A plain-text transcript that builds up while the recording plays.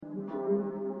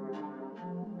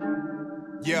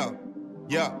Yeah,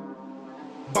 yeah.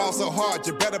 Ball so hard,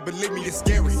 you better believe me, it's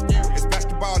scary. It's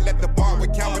basketball at the bar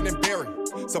with Calvin and Barry.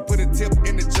 So put a tip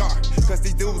in the jar, cause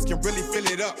these dudes can really fill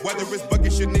it up. Whether it's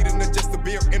buckets you need or just a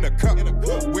beer in a cup.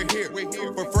 We're here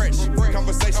for fresh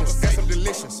conversations and some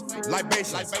delicious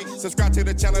libations. Subscribe to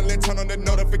the channel and turn on the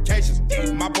notifications.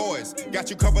 My boys got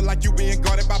you covered like you being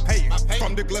guarded by Peyton.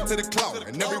 From the glove to the claw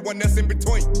and everyone else in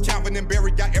between. Calvin and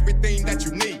Barry got everything that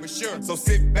you need. So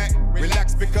sit back,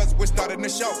 relax, because we're starting the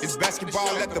show. It's basketball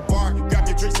at the bar. Grab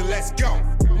your drinks and let's go.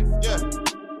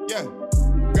 Yeah.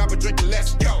 Grab a drink and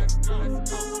let's go.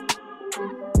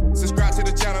 Subscribe to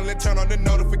the channel and turn on the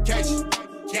notification.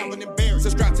 Calvin and Barry.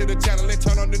 Subscribe to the channel and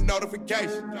turn on the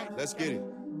notification. Let's get it.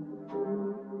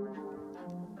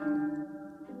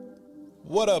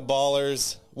 What up,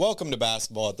 ballers? Welcome to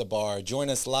Basketball at the Bar. Join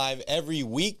us live every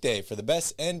weekday for the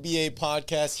best NBA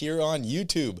podcast here on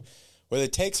YouTube, where the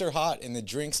takes are hot and the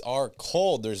drinks are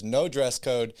cold. There's no dress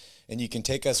code, and you can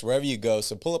take us wherever you go.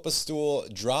 So pull up a stool,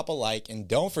 drop a like, and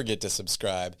don't forget to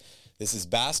subscribe. This is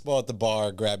Basketball at the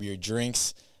Bar. Grab your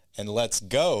drinks, and let's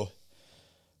go.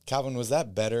 Calvin, was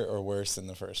that better or worse than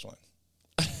the first one?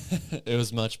 It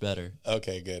was much better.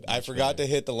 Okay, good. I forgot to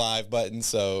hit the live button,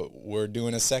 so we're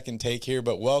doing a second take here.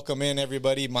 But welcome in,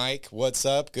 everybody. Mike, what's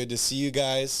up? Good to see you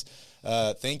guys.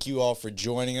 Thank you all for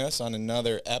joining us on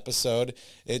another episode.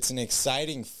 It's an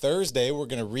exciting Thursday. We're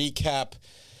going to recap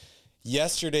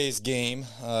yesterday's game,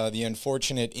 the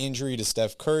unfortunate injury to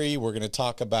Steph Curry. We're going to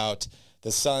talk about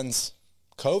the Suns'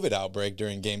 COVID outbreak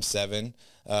during Game 7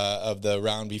 of the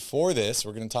round before this.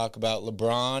 We're going to talk about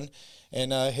LeBron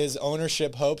and his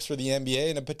ownership hopes for the NBA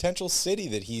and a potential city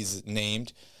that he's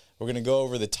named. We're going to go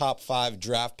over the top 5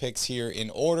 draft picks here in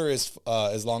order as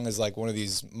long as like one of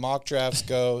these mock drafts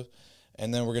go.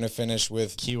 And then we're going to finish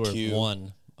with Keyword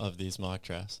one of these mock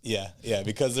drafts. Yeah,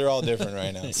 because they're all different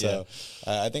right now. So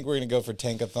I think we're going to go for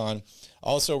Tankathon.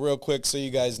 Also, real quick, so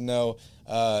you guys know,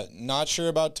 not sure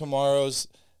about tomorrow's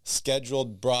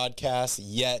scheduled broadcast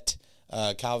yet.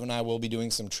 Calvin and I will be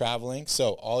doing some traveling.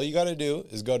 So all you got to do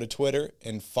is go to Twitter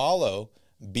and follow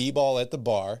B-Ball at the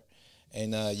Bar,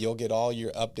 and you'll get all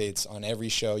your updates on every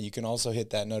show. You can also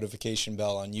hit that notification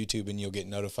bell on YouTube, and you'll get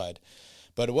notified.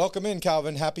 But welcome in,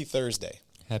 Calvin. Happy Thursday.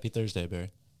 Happy Thursday,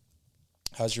 Barry.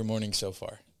 How's your morning so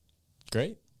far?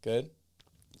 Great. Good?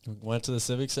 Went to the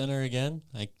Civic Center again.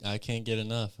 I can't get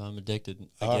enough. I'm addicted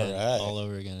again, all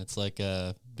over again. It's like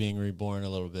being reborn a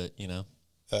little bit, you know?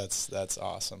 That's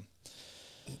awesome.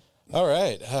 All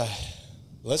right.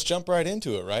 Let's jump right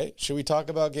into it, right? Should we talk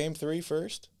about Game 3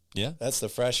 first? Yeah. That's the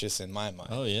freshest in my mind.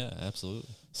 Oh, yeah, absolutely.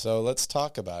 So let's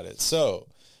talk about it. So,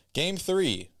 Game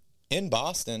 3 in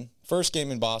Boston, first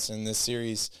game in Boston in this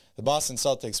series, the Boston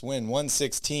Celtics win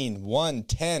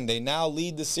 116-110. They now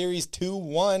lead the series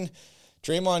 2-1.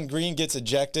 Draymond Green gets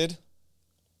ejected,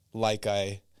 like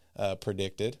I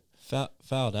predicted.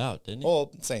 Fouled out, didn't he?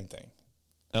 Well, same thing.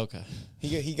 Okay.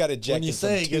 He got ejected. When you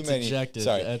say he gets many, ejected,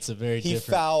 sorry, that's a very he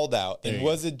different. fouled out and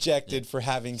was go. ejected for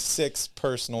having 6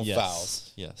 personal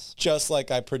fouls. Yes. Just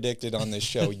like I predicted on this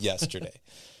show yesterday.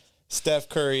 Steph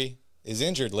Curry is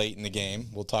injured late in the game.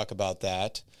 We'll talk about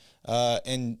that.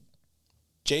 And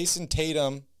Jason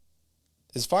Tatum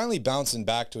is finally bouncing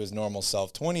back to his normal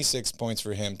self. 26 points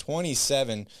for him,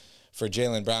 27 for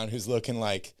Jaylen Brown, who's looking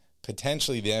like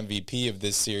potentially the MVP of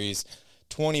this series.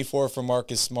 24 for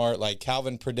Marcus Smart, like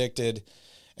Calvin predicted.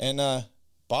 And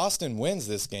Boston wins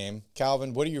this game.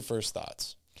 Calvin, what are your first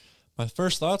thoughts? My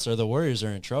first thoughts are the Warriors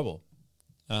are in trouble.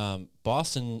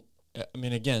 Boston, I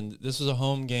mean, again, this was a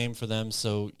home game for them,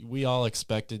 so we all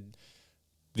expected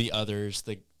the others,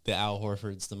 the Al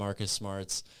Horfords, the Marcus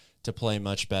Smarts, to play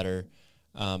much better.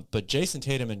 But Jason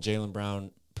Tatum and Jaylen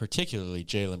Brown, particularly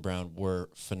Jaylen Brown, were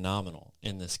phenomenal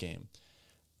in this game.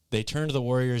 They turned the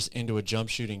Warriors into a jump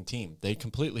shooting team. They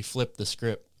completely flipped the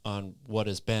script on what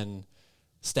has been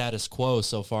status quo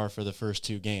so far for the first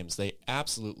 2 games. They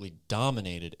absolutely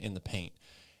dominated in the paint.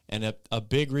 And a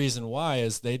big reason why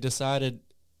is they decided,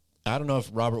 I don't know if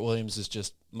Robert Williams is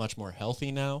just much more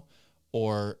healthy now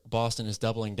or Boston is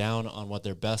doubling down on what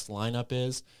their best lineup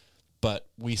is. But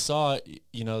we saw,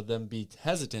 them be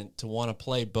hesitant to want to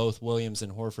play both Williams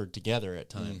and Horford together at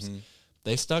times. Mm-hmm.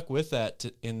 They stuck with that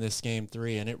in this Game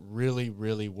 3, and it really,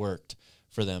 really worked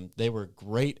for them. They were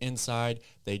great inside.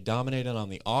 They dominated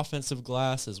on the offensive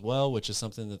glass as well, which is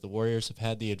something that the Warriors have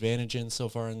had the advantage in so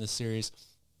far in this series.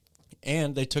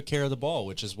 And they took care of the ball,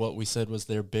 which is what we said was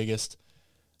their biggest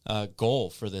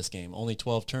goal for this game. Only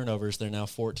 12 turnovers. They're now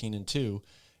 14-2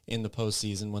 in the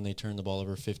postseason when they turn the ball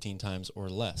over 15 times or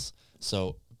less.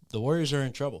 So the Warriors are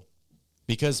in trouble.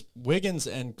 Because Wiggins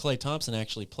and Klay Thompson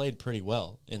actually played pretty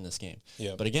well in this game.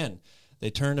 Yep. But again, They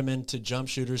turned them into jump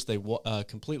shooters. They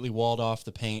completely walled off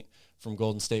the paint from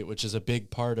Golden State, which is a big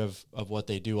part of what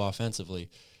they do offensively.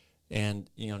 And,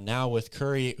 now with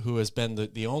Curry, who has been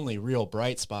the only real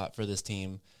bright spot for this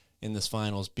team in this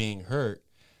finals, being hurt,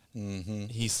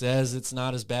 he says it's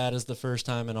not as bad as the first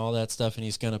time and all that stuff, and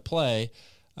he's going to play.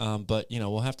 But,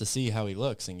 we'll have to see how he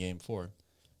looks in Game 4.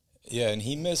 Yeah, and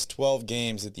he missed 12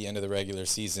 games at the end of the regular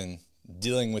season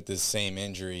dealing with this same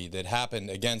injury that happened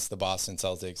against the Boston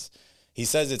Celtics. He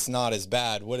says it's not as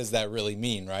bad. What does that really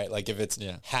mean, right? Like, if it's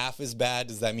half as bad,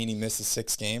 does that mean he misses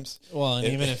 6 games? Well, and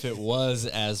even if it was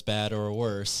as bad or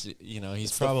worse,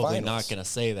 he's probably not going to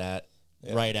say that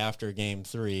right after Game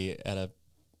 3 at a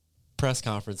press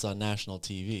conference on national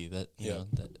TV. That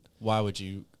why would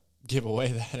you give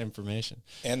away that information?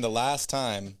 And the last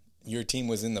time your team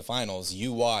was in the finals,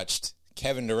 you watched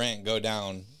Kevin Durant go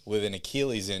down with an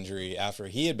Achilles injury after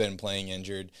he had been playing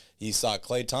injured. You saw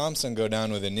Klay Thompson go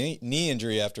down with a knee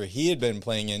injury after he had been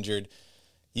playing injured.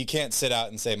 You can't sit out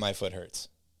and say, my foot hurts.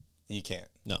 You can't.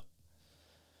 No.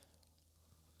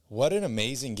 What an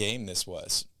amazing game this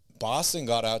was. Boston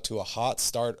got out to a hot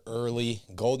start early.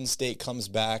 Golden State comes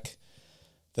back.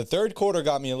 The third quarter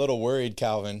got me a little worried,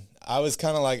 Calvin. I was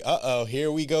kind of like, uh-oh,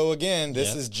 here we go again.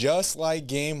 This is just like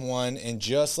Game 1 and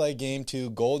just like Game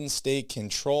 2. Golden State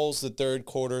controls the third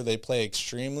quarter. They play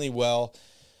extremely well,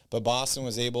 but Boston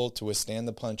was able to withstand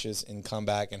the punches and come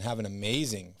back and have an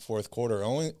amazing fourth quarter,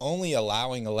 only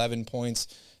allowing 11 points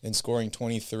and scoring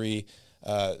 23.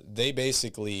 They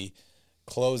basically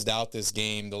closed out this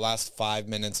game. The last 5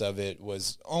 minutes of it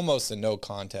was almost a no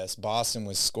contest. Boston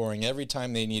was scoring every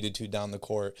time they needed to down the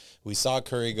court. We saw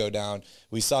Curry go down.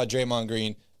 We saw Draymond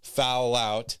Green foul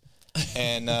out.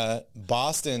 And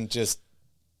Boston just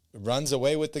runs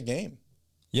away with the game.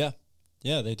 Yeah.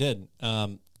 Yeah, they did.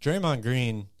 Draymond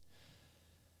Green,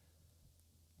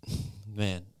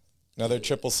 man. Another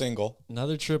triple single.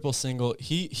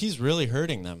 He's really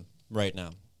hurting them right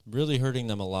now. Really hurting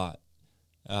them a lot.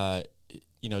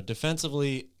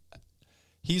 Defensively,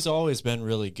 he's always been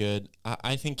really good.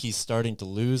 I think he's starting to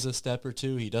lose a step or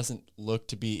two. He doesn't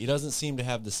seem to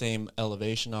have the same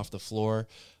elevation off the floor,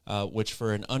 which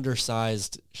for an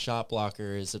undersized shot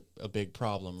blocker is a big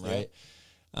problem, right?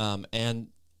 Yeah. And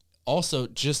also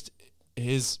just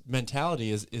his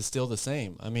mentality is still the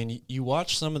same. I mean, you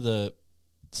watch some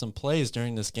plays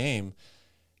during this game,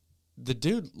 the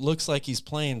dude looks like he's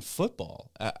playing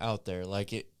football out there. Like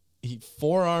he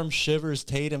forearm shivers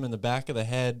Tatum in the back of the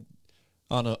head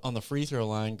on the free throw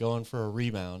line going for a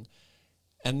rebound.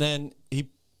 And then he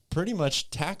pretty much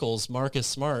tackles Marcus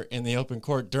Smart in the open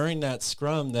court during that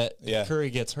scrum that Curry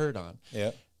gets hurt on.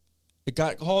 Yeah. It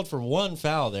got called for one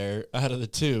foul there out of the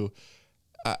two.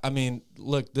 I mean,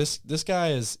 look, this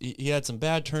guy he had some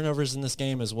bad turnovers in this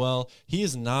game as well. He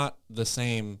is not the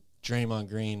same Draymond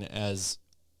Green as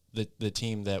the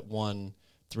team that won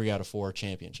 3 out of 4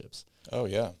 championships. Oh,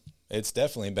 yeah. It's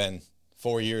definitely been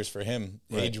 4 years for him,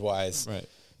 age-wise. Right.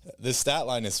 The stat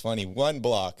line is funny. 1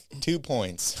 block, 2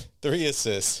 points, 3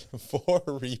 assists, 4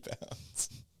 rebounds.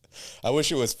 I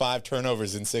wish it was 5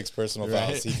 turnovers and 6 personal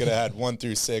fouls. He could have had 1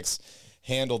 through 6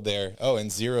 handled there. Oh,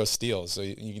 and 0 steals. So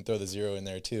you can throw the 0 in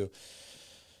there, too.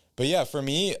 But, yeah, for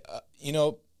me,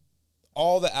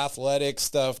 all the athletic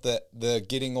stuff, the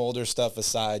getting older stuff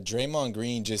aside, Draymond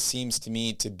Green just seems to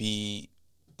me to be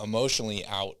emotionally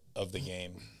out of the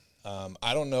game.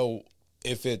 I don't know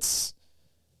if it's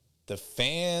the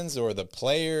fans or the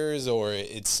players or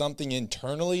it's something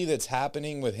internally that's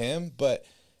happening with him, but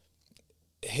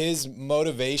his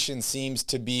motivation seems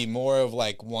to be more of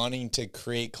like wanting to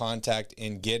create contact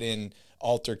and get in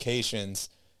altercations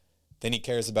than he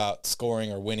cares about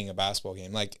scoring or winning a basketball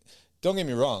game. Like, don't get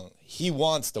me wrong, he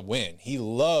wants to win. He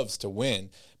loves to win.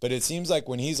 But it seems like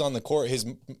when he's on the court, his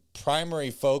primary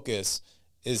focus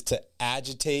is to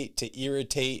agitate, to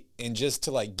irritate, and just to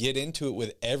like get into it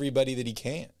with everybody that he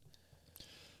can.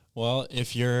 Well,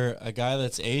 if you're a guy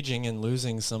that's aging and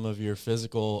losing some of your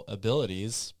physical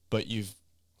abilities, but you've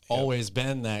always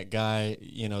been that guy,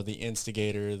 the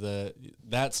instigator,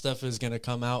 that stuff is going to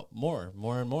come out more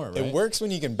and more, right? It works when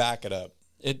you can back it up.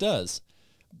 It does.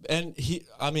 And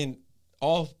in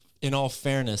all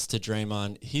fairness to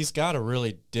Draymond, he's got a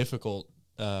really difficult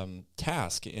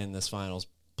task in this finals,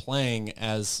 playing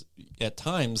as, at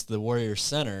times, the Warriors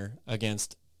center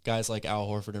against guys like Al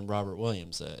Horford and Robert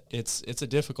Williams. It's a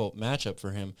difficult matchup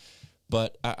for him,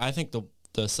 but I think the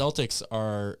Celtics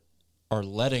are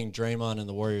letting Draymond and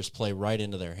the Warriors play right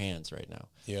into their hands right now.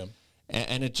 Yeah.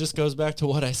 And it just goes back to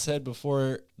what I said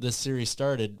before this series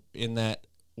started, in that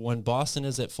when Boston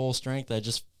is at full strength, I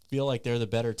just feel like they're the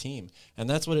better team. And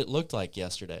that's what it looked like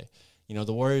yesterday.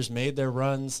 The Warriors made their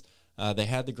runs. They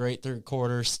had the great third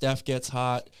quarter. Steph gets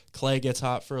hot. Clay gets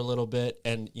hot for a little bit.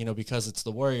 And, because it's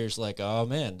the Warriors, like, oh,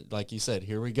 man, like you said,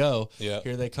 here we go. Yeah.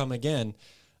 Here they come again.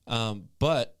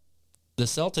 But the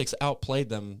Celtics outplayed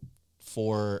them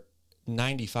for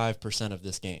 95% of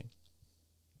this game.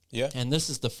 Yeah. And this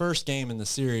is the first game in the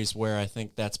series where I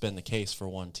think that's been the case for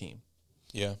one team.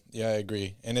 Yeah, I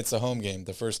agree. And it's a home game,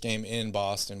 the first game in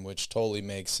Boston, which totally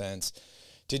makes sense.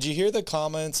 Did you hear the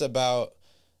comments about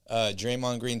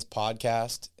Draymond Green's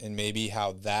podcast and maybe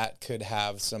how that could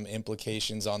have some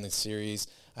implications on the series?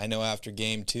 I know after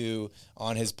game 2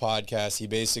 on his podcast, he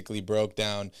basically broke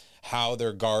down how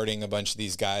they're guarding a bunch of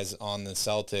these guys on the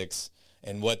Celtics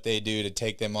and what they do to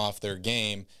take them off their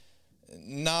game.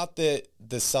 Not that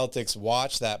the Celtics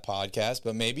watch that podcast,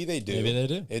 but maybe they do. Maybe they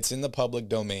do. It's in the public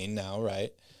domain now,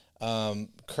 right?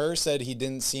 Kerr said he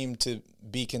didn't seem to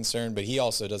be concerned, but he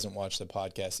also doesn't watch the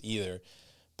podcast either.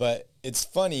 But it's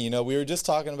funny, we were just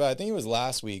talking about, I think it was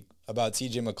last week, about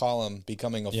TJ McCollum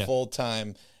becoming a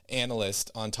full-time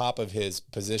analyst on top of his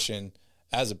position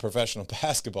as a professional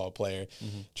basketball player.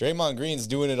 Mm-hmm. Draymond Green's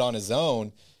doing it on his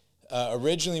own.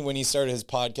 Originally, when he started his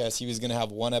podcast, he was going to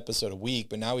have one episode a week,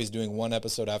 but now he's doing one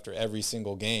episode after every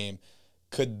single game.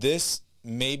 Could this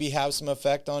maybe have some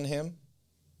effect on him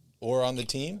or on the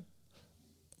team?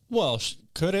 Well,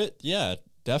 could it? Yeah,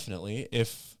 definitely.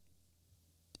 If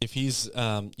he's,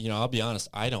 I'll be honest,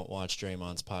 I don't watch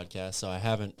Draymond's podcast, so I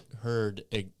haven't heard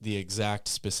the exact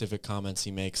specific comments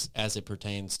he makes as it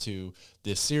pertains to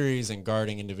this series and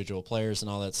guarding individual players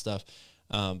and all that stuff.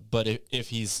 But if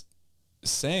he's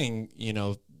saying,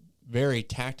 very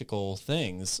tactical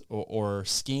things or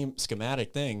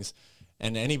schematic things,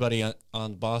 and anybody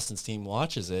on Boston's team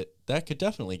watches it, that could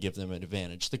definitely give them an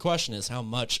advantage. The question is how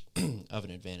much of an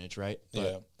advantage, right?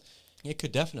 But it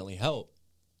could definitely help.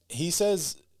 He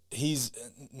says he's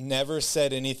never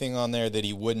said anything on there that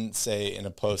he wouldn't say in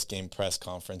a post-game press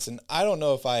conference. And I don't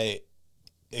know if I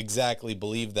exactly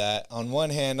believe that. On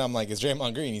one hand, I'm like, it's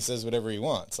Draymond Green. He says whatever he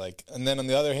wants. And then on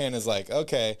the other hand is like,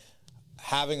 okay,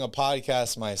 having a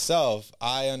podcast myself,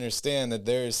 I understand that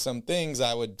there's some things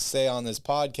I would say on this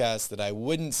podcast that I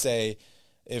wouldn't say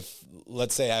if,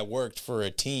 let's say, I worked for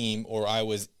a team or I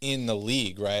was in the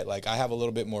league, right? Like, I have a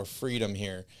little bit more freedom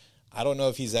here. I don't know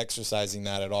if he's exercising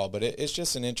that at all, but it's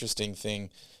just an interesting thing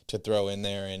to throw in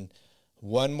there. And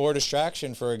one more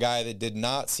distraction for a guy that did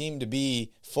not seem to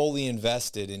be fully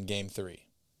invested in Game 3.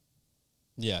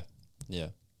 Yeah.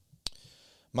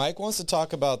 Mike wants to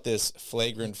talk about this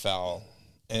flagrant foul,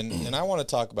 and I want to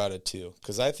talk about it too,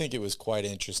 because I think it was quite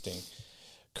interesting.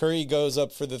 Curry goes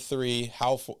up for the 3.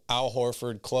 Al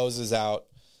Horford closes out.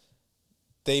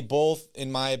 They both,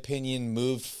 in my opinion,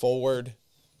 moved forward,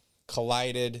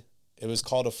 collided. It was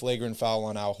called a flagrant foul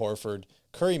on Al Horford.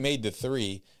 Curry made the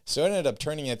 3, so it ended up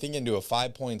turning, I think, into a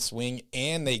 5-point swing,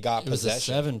 and they got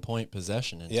possession. It was a 7-point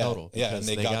possession in total. Yeah, and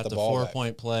they got the ball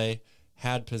 4-point back. Play,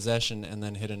 had possession, and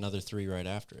then hit another 3 right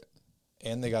after it.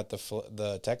 And they got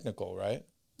the technical, right?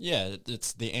 Yeah,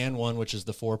 it's the and one, which is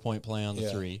the 4-point play on the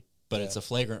 3, but it's a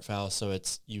flagrant foul, so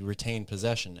you retain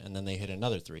possession, and then they hit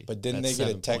another 3. But didn't they get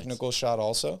a technical shot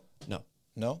also? No.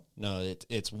 No? No,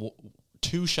 it's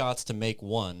 2 shots to make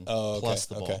 1 plus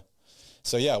the ball. Okay.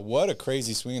 So, yeah, what a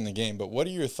crazy swing in the game. But what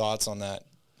are your thoughts on that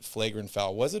flagrant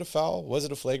foul? Was it a foul? Was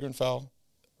it a flagrant foul?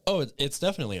 Oh, it's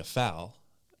definitely a foul.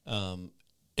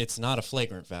 It's not a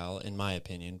flagrant foul, in my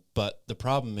opinion. But the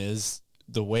problem is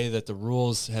the way that the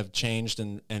rules have changed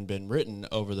and been written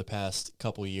over the past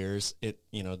couple years,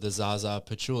 the Zaza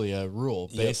Pachulia rule,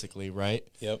 basically, right?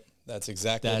 Yep. That's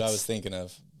exactly what I was thinking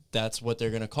of. That's what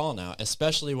they're going to call now,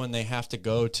 especially when they have to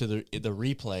go to the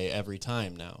replay every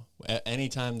time now.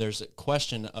 Anytime there's a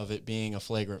question of it being a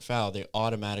flagrant foul, they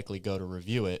automatically go to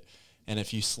review it. And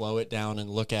if you slow it down and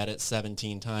look at it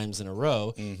 17 times in a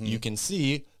row, you can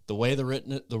see the way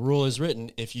the rule is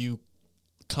written. If you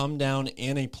come down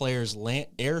in a player's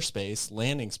airspace,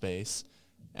 landing space,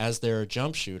 as they're a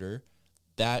jump shooter,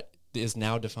 that is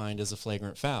now defined as a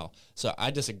flagrant foul. So I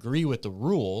disagree with the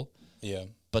rule,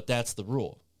 but that's the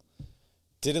rule.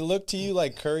 Did it look to you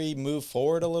like Curry moved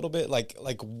forward a little bit? Like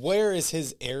where is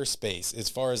his airspace as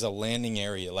far as a landing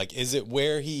area? Like, is it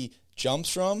where he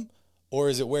jumps from, or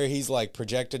is it where he's like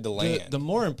projected to land? The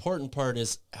more important part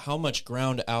is how much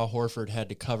ground Al Horford had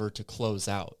to cover to close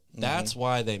out. That's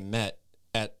why they met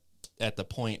at the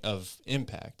point of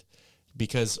impact,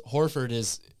 because Horford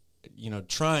is,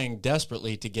 trying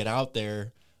desperately to get out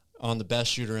there on the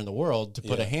best shooter in the world to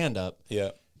put a hand up. Yeah.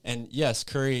 And yes,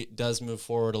 Curry does move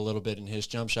forward a little bit in his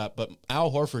jump shot, but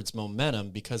Al Horford's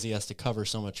momentum, because he has to cover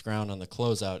so much ground on the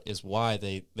closeout, is why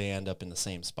they end up in the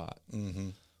same spot. Mm-hmm.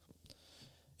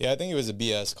 Yeah, I think it was a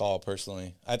BS call,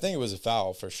 personally. I think it was a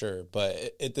foul for sure.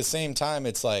 But at the same time,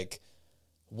 it's like,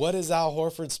 what is Al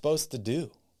Horford supposed to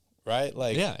do? Right?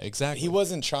 Like, Yeah, exactly. He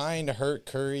wasn't trying to hurt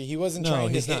Curry. He wasn't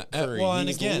trying to hit Curry. Well, and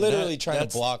He's again, literally trying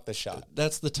to block the shot.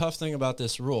 That's the tough thing about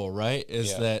this rule, right?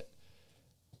 Is that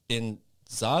in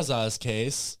Zaza's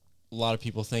case, a lot of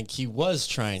people think he was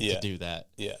trying to do that.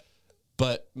 Yeah.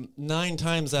 But 9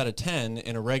 times out of 10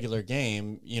 in a regular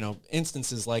game,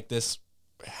 instances like this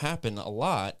happen a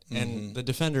lot, and the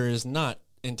defender is not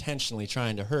intentionally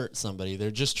trying to hurt somebody.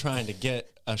 They're just trying to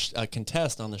get a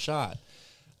contest on the shot.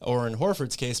 Or in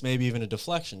Horford's case, maybe even a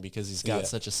deflection because he's got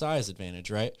such a size advantage,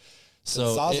 right? So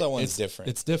the Zaza one's different.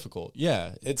 It's difficult.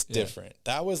 Yeah. It's different.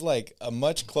 That was like a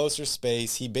much closer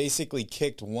space. He basically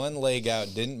kicked one leg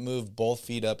out, didn't move both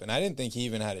feet up, and I didn't think he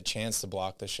even had a chance to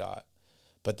block the shot.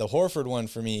 But the Horford one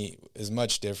for me is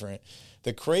much different.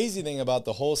 The crazy thing about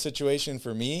the whole situation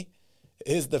for me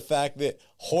is the fact that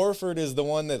Horford is the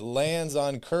one that lands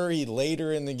on Curry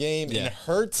later in the game and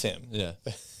hurts him. Yeah.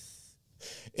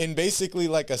 In basically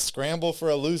like a scramble for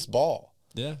a loose ball.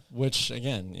 Yeah, which,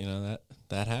 again,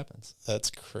 that happens. That's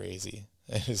crazy.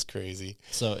 That is crazy.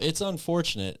 So it's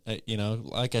unfortunate.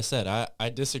 Like I said, I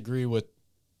disagree with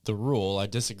the rule. I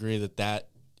disagree that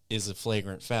is a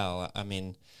flagrant foul. I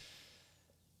mean,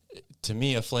 to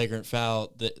me, a flagrant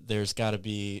foul, there's got to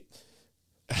be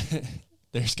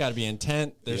there's got to be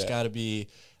intent. There's got to be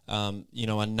a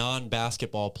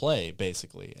non-basketball play,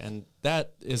 basically. And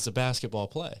that is a basketball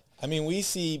play. I mean, we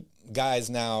see guys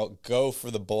now go for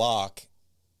the block,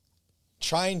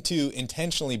 trying to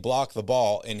intentionally block the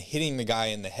ball and hitting the guy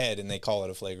in the head, and they call it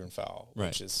a flagrant foul.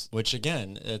 Right. Which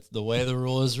again, it's the way the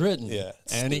rule is written. Yeah.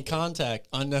 Any stupid contact,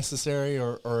 unnecessary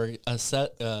or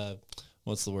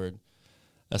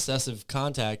excessive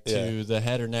contact to the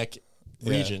head or neck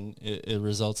region, it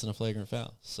results in a flagrant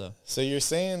foul. So you're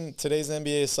saying today's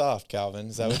NBA is soft, Calvin?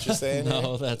 Is that what you're saying?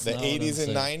 No, that's the not 80s what I'm and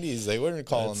saying. 90s. They weren't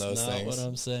calling those That's things. not what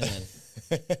I'm saying.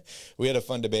 We had a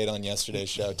fun debate on yesterday's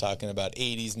show talking about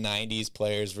 80s, 90s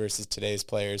players versus today's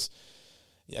players.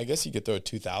 I guess you could throw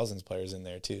 2000s players in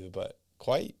there too, but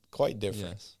quite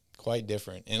different. Yes. Quite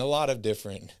different in a lot of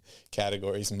different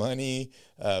categories: money,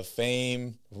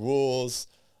 fame, rules,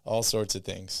 all sorts of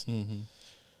things. Mm-hmm.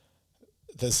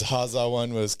 The Zaza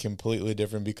one was completely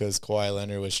different because Kawhi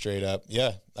Leonard was straight up.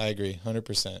 Yeah, I agree,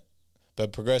 100%.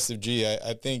 But Progressive G,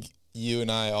 I think you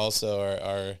and I also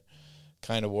are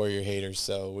kind of Warrior haters,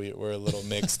 so we're a little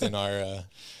mixed in our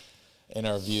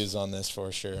views on this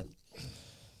for sure.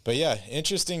 But yeah,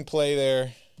 interesting play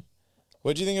there.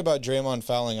 What do you think about Draymond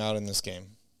fouling out in this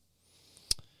game?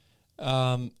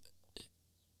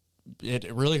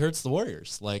 It really hurts the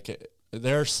Warriors. Like,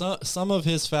 there are some of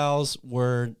his fouls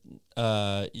were,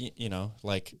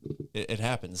 like it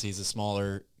happens. He's a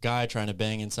smaller guy trying to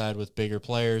bang inside with bigger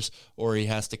players, or he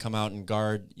has to come out and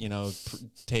guard,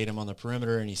 Tatum on the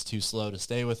perimeter, and he's too slow to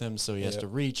stay with him, so he has to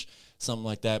reach, something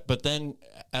like that. But then,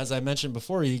 as I mentioned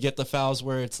before, you get the fouls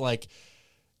where it's like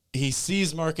he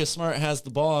sees Marcus Smart has the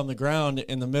ball on the ground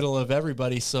in the middle of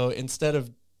everybody, so instead of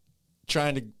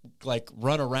trying to like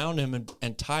run around him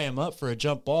and tie him up for a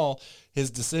jump ball,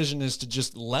 his decision is to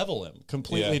just level him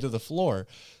completely to the floor.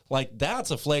 Like,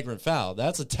 that's a flagrant foul.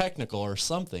 That's a technical or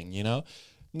something,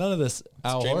 None of this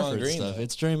Al Horford stuff.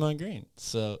 It's Draymond Green.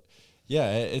 So,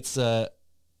 yeah, it's I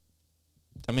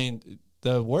mean,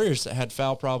 the Warriors had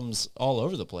foul problems all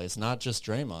over the place, not just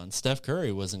Draymond. Steph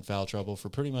Curry was in foul trouble for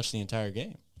pretty much the entire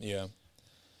game. Yeah.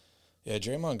 Yeah,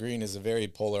 Draymond Green is a very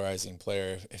polarizing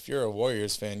player. If you're a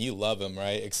Warriors fan, you love him,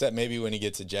 right? Except maybe when he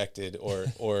gets ejected or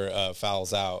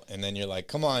fouls out, and then you're like,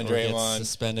 "Come on, Draymond!" Gets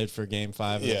suspended for Game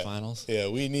 5 of the finals. Yeah,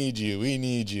 we need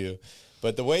you.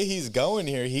 But the way he's going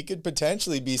here, he could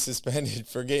potentially be suspended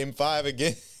for Game 5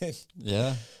 again.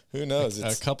 Yeah, who knows?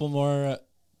 A couple more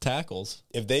tackles.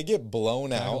 If they get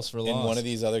blown out in loss. One of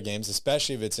these other games,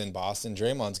 especially if it's in Boston,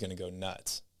 Draymond's going to go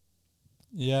nuts.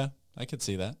 Yeah, I could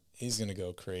see that. He's going to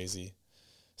go crazy.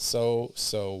 So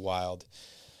wild.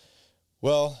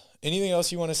 Well, anything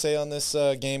else you want to say on this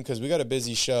game? Because we got a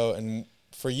busy show. And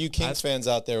for you Kings fans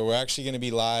out there, we're actually going to be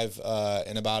live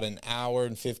in about an hour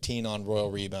and 15 on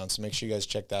Royal Rebound. So make sure you guys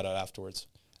check that out afterwards.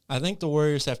 I think the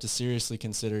Warriors have to seriously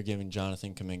consider giving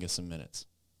Jonathan Kuminga some minutes.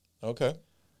 Okay.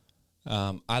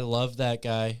 I love that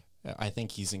guy. I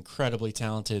think he's incredibly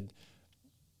talented.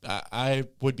 I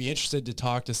would be interested to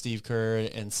talk to Steve Kerr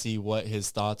and see what his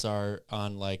thoughts are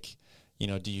on, like,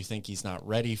 do you think he's not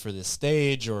ready for this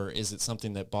stage, or is it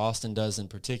something that Boston does in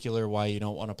particular, why you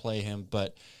don't want to play him?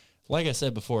 But like I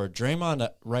said before, Draymond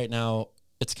right now,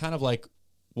 it's kind of like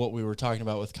what we were talking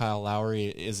about with Kyle Lowry.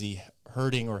 Is he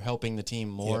hurting or helping the team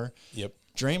more? Yep.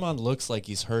 Draymond looks like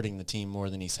he's hurting the team more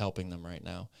than he's helping them right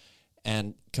now.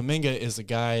 And Kuminga is a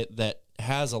guy that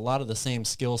has a lot of the same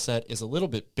skill set, is a little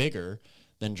bit bigger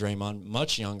than Draymond,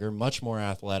 much younger, much more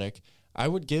athletic. I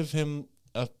would give him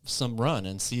some run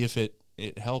and see if it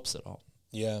helps at all.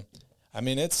 Yeah. I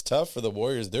mean, it's tough for the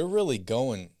Warriors. They're really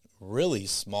going really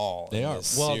small. They are.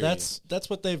 Well, series. that's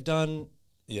what they've done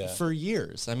for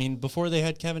years. I mean, before they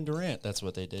had Kevin Durant, that's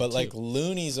what they did. But like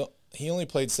Looney's, he only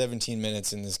played 17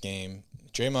 minutes in this game.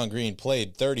 Draymond Green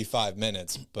played 35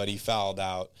 minutes, but he fouled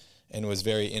out and was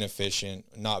very inefficient,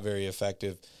 not very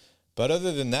effective. But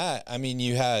other than that, I mean,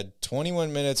 you had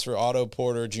 21 minutes for Otto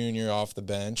Porter Jr. off the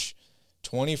bench,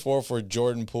 24 for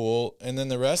Jordan Poole, and then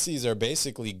the rest of these are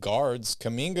basically guards.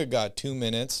 Kuminga got 2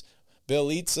 minutes.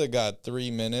 Bjelica got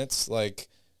 3 minutes. Like,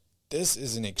 this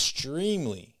is an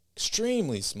extremely,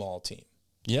 extremely small team.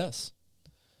 Yes.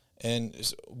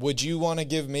 And would you want to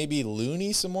give maybe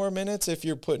Looney some more minutes if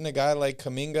you're putting a guy like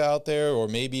Kuminga out there, or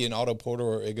maybe an Otto Porter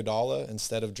or Iguodala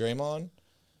instead of Draymond?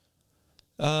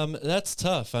 That's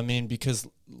tough. I mean, because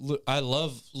I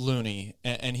love Looney,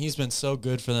 and he's been so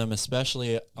good for them,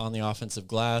 especially on the offensive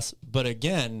glass. But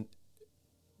again,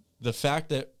 the fact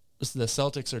that the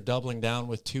Celtics are doubling down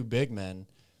with 2 big men,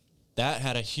 that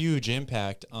had a huge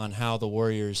impact on how the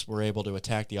Warriors were able to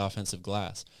attack the offensive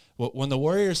glass. When the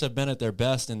Warriors have been at their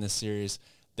best in this series,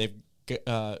 they've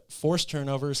forced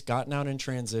turnovers, gotten out in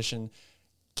transition,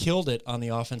 killed it on the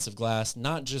offensive glass,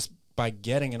 not just by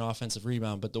getting an offensive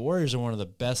rebound, but the Warriors are one of the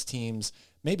best teams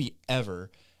maybe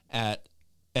ever at,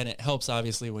 and it helps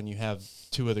obviously when you have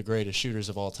 2 of the greatest shooters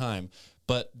of all time.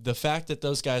 But the fact that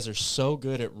those guys are so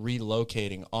good at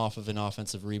relocating off of an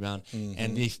offensive rebound,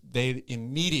 and they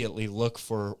immediately look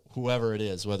for whoever it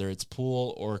is, whether it's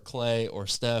Poole or Clay or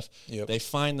Steph, they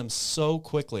find them so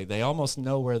quickly. They almost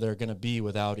know where they're going to be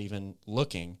without even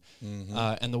looking.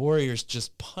 And the Warriors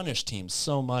just punish teams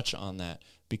so much on that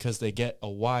because they get a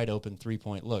wide open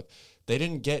 3-point look. They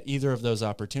didn't get either of those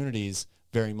opportunities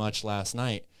very much last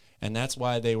night, and that's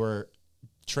why they were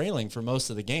trailing for most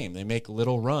of the game. They make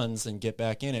little runs and get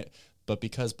back in it, but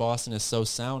because Boston is so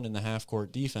sound in the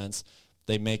half-court defense,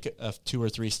 they make 2 or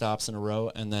 3 stops in a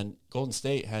row, and then Golden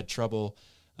State had trouble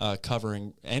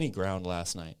covering any ground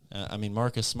last night. I mean,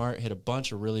 Marcus Smart hit a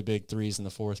bunch of really big threes in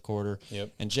the fourth quarter,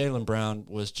 and Jaylen Brown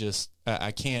was just,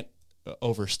 I can't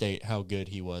overstate how good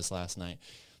he was last night.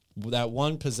 That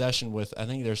one possession with, I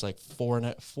think there's like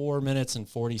 4 minutes and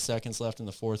 40 seconds left in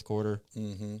the fourth quarter.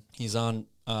 He's on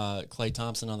Klay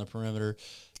Thompson on the perimeter,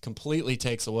 completely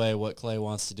takes away what Klay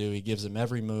wants to do. He gives him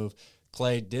every move.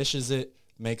 Klay dishes it,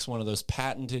 makes one of those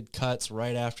patented cuts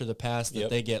right after the pass that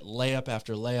they get layup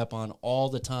after layup on all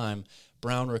the time.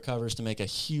 Brown recovers to make a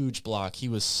huge block. He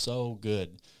was so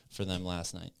good for them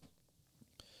last night.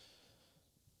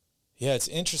 Yeah, it's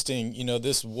interesting. You know,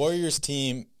 this Warriors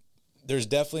team, there's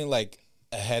definitely like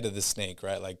a head of the snake,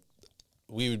 right? Like,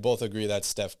 we would both agree that's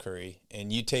Steph Curry.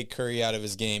 And you take Curry out of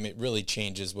his game, it really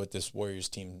changes what this Warriors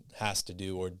team has to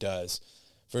do or does.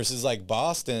 Versus like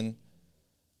Boston,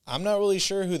 I'm not really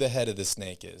sure who the head of the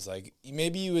snake is. Like,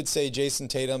 maybe you would say Jason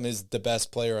Tatum is the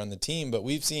best player on the team, but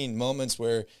we've seen moments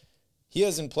where he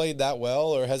hasn't played that well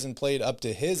or hasn't played up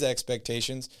to his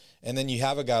expectations. And then you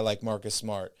have a guy like Marcus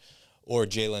Smart or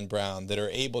Jaylen Brown that are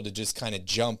able to just kind of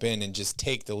jump in and just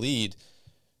take the lead.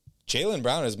 Jaylen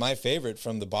Brown is my favorite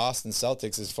from the Boston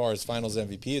Celtics as far as finals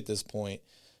MVP at this point.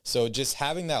 So just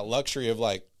having that luxury of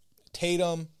like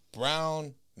Tatum,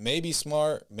 Brown, maybe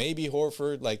Smart, maybe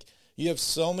Horford, like you have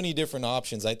so many different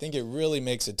options. I think it really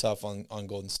makes it tough on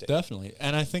Golden State. Definitely.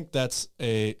 And I think that's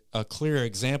a clear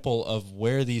example of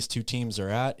where these two teams are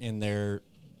at in their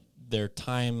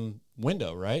time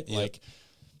window, right? Yep. Like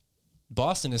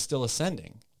Boston is still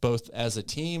ascending, both as a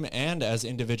team and as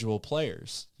individual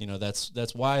players. You know,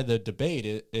 that's why the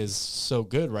debate is so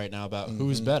good right now about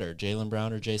who's better, Jaylen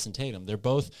Brown or Jason Tatum.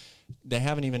 They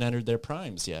haven't even entered their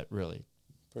primes yet, really.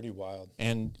 Pretty wild.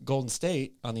 And Golden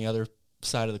State, on the other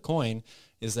side of the coin,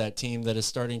 is that team that is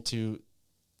starting to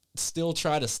still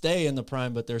try to stay in the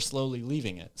prime, but they're slowly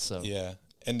leaving it. So yeah,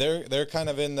 and they're kind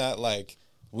of in that like,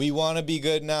 we want to be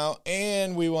good now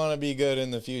and we want to be good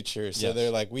in the future. So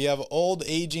they're like, we have old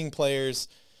aging players.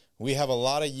 We have a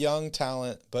lot of young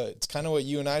talent, but it's kind of what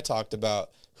you and I talked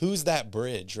about. Who's that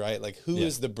bridge, right? Like, who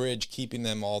is the bridge keeping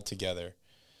them all together?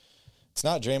 It's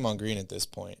not Draymond Green at this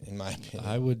point, in my opinion.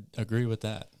 I would agree with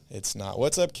that. It's not.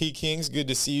 What's up, Key Kings? Good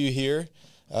to see you here.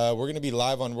 We're going to be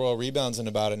live on Royal Rebounds in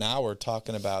about an hour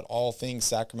talking about all things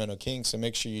Sacramento Kings, so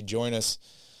make sure you join us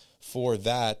for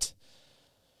that.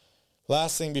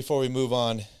 Last thing before we move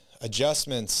on,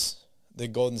 adjustments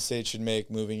that Golden State should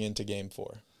make moving into Game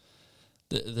 4.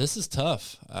 This is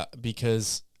tough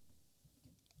because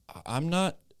I'm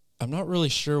not really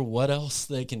sure what else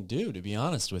they can do, to be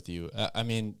honest with you. I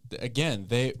mean, again,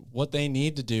 what they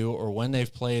need to do, or when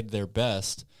they've played their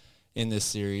best in this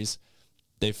series,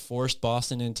 they've forced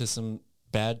Boston into some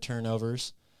bad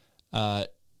turnovers.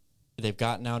 They've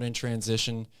gotten out in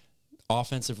transition,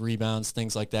 offensive rebounds,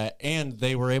 things like that, and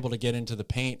they were able to get into the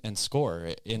paint and score.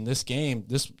 In this game,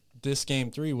 this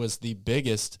game 3 was the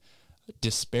biggest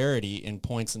disparity in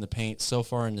points in the paint so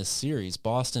far in this series.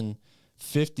 Boston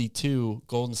 52,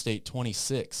 Golden State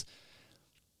 26.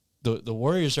 The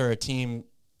Warriors are a team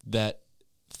that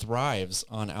thrives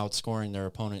on outscoring their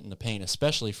opponent in the paint,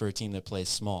 especially for a team that plays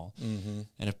small. Mm-hmm.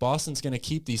 And if Boston's going to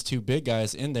keep these two big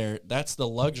guys in there, that's the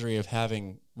luxury of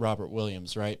having Robert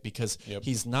Williams, right? Because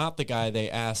he's not the guy they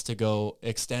asked to go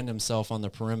extend himself on the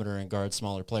perimeter and guard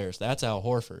smaller players. That's Al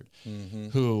Horford,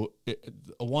 who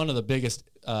one of the biggest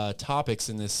topics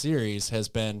in this series has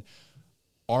been,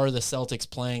 are the Celtics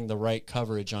playing the right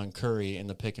coverage on Curry in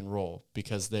the pick and roll?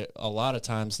 Because a lot of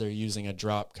times they're using a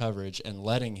drop coverage and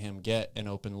letting him get an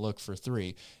open look for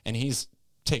three, and he's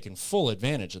taken full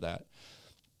advantage of that.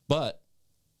 But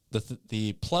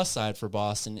the plus side for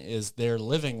Boston is they're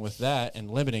living with that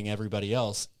and limiting everybody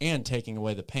else and taking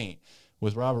away the paint.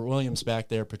 With Robert Williams back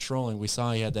there patrolling, we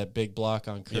saw he had that big block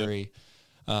on Curry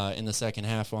in the second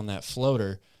half on that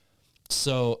floater.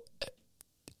 So...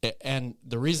 And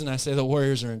the reason I say the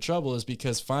Warriors are in trouble is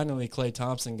because finally Klay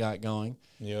Thompson got going.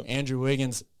 Andrew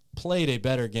Wiggins played a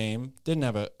better game. Didn't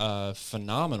have a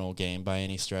phenomenal game by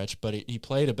any stretch, but he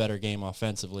played a better game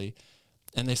offensively,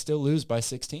 and they still lose by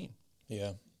 16.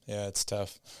 Yeah, it's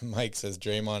tough. Mike says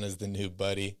Draymond is the new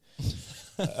buddy.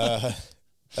 That's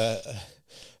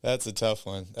a tough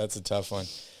one.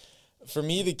 For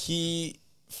me, the key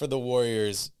for the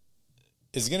Warriors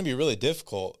is going to be really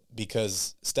difficult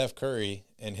because Steph Curry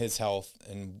and his health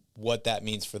and what that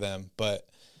means for them. But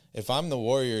if I'm the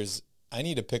Warriors, I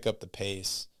need to pick up the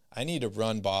pace. I need to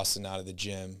run Boston out of the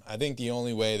gym. I think the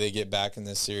only way they get back in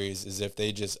this series is if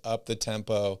they just up the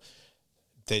tempo,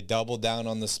 they double down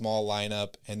on the small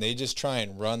lineup, and they just try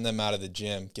and run them out of the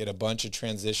gym, get a bunch of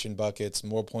transition buckets,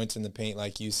 more points in the paint,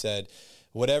 like you said.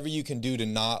 Whatever you can do to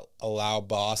not allow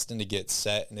Boston to get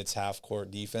set in its half-court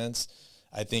defense,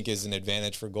 I think is an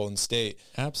advantage for Golden State.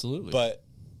 Absolutely. But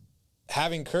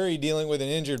having Curry dealing with an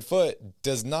injured foot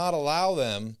does not allow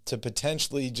them to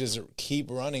potentially just keep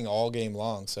running all game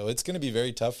long. So it's going to be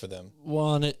very tough for them.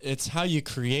 Well, and it's how you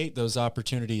create those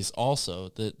opportunities also.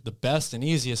 The best and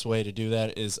easiest way to do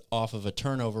that is off of a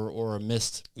turnover or a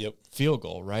missed field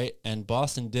goal, right? And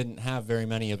Boston didn't have very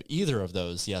many of either of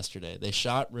those yesterday. They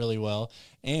shot really well,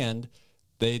 and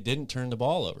they didn't turn the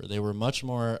ball over. They were much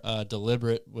more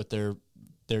deliberate with their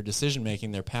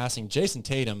decision-making, their passing. Jason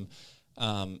Tatum,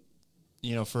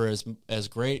 for as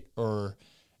great or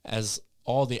as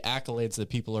all the accolades that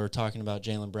people are talking about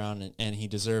Jaylen Brown, and he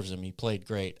deserves them. He played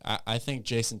great. I think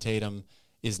Jason Tatum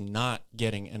is not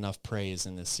getting enough praise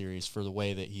in this series for the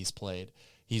way that he's played.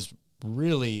 He's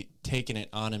really taken it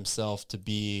on himself to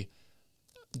be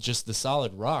just the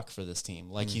solid rock for this team.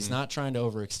 Like, he's not trying to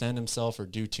overextend himself or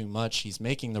do too much. He's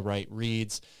making the right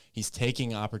reads. He's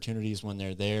taking opportunities when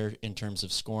they're there in terms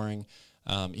of scoring.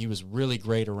 He was really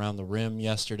great around the rim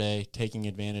yesterday, taking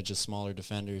advantage of smaller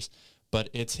defenders. But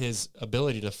it's his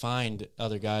ability to find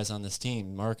other guys on this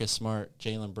team, Marcus Smart,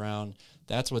 Jaylen Brown.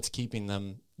 That's what's keeping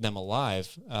them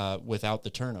alive without the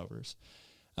turnovers.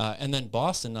 And then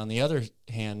Boston, on the other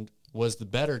hand, was the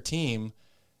better team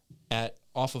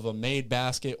off of a made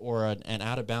basket or an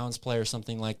out-of-bounds play or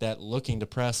something like that, looking to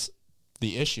press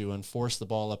the issue and force the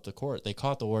ball up the court. They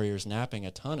caught the Warriors napping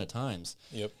a ton of times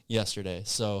yesterday.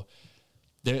 So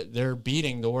they're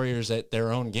beating the Warriors at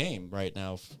their own game right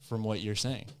now, from what you're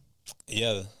saying.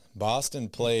 Yeah, Boston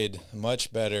played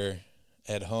much better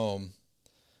at home.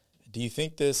 Do you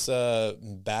think this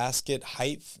basket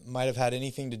height might have had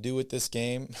anything to do with this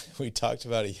game? We talked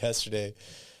about it yesterday.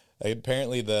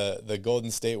 Apparently, the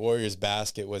Golden State Warriors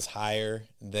basket was higher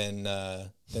than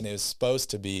it was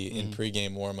supposed to be in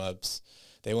pregame warmups.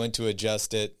 They went to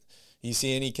adjust it. You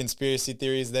see any conspiracy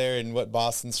theories there and what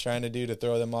Boston's trying to do to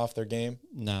throw them off their game?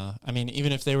 No. I mean,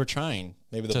 even if they were trying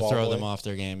to throw them off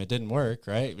their game, it didn't work,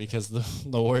 right? Because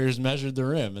the Warriors measured the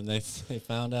rim and they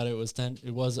found out it was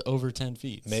over 10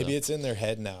 feet. Maybe it's in their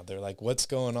head now. They're like, what's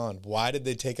going on? Why did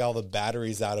they take all the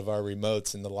batteries out of our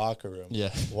remotes in the locker room? Yeah.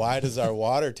 Why does our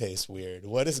water taste weird?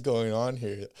 What is going on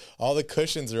here? All the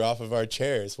cushions are off of our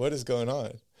chairs. What is going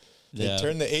on? They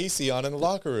turn the AC on in the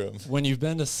locker room. When you've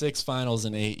been to 6 finals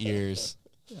in 8 years,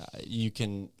 you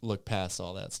can look past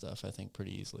all that stuff, I think,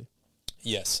 pretty easily.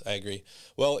 Yes, I agree.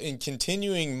 Well, in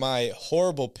continuing my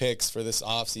horrible picks for this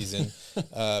offseason,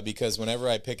 because whenever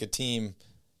I pick a team,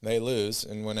 they lose,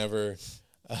 and whenever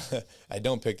I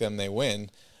don't pick them, they win.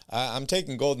 I'm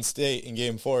taking Golden State in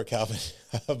Game 4, Calvin.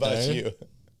 How about you?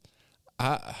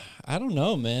 I don't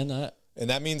know, man. And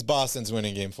that means Boston's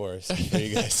winning Game 4 for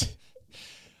you guys.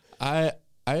 I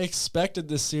expected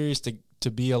this series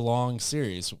to be a long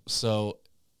series, so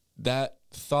that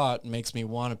thought makes me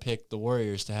want to pick the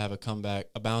Warriors to have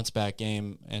a bounce back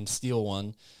game and steal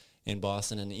one in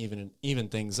Boston and even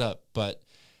things up. But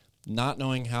not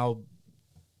knowing how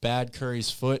bad Curry's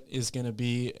foot is going to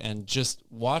be, and just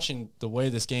watching the way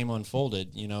this game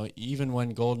unfolded, even when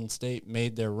Golden State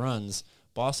made their runs,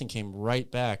 Boston came right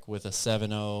back with a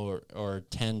 7-0 or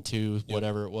 10-2,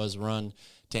 whatever it was, run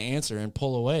to answer and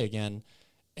pull away again.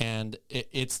 And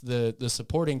it's the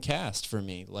supporting cast for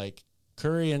me. Like,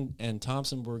 Curry and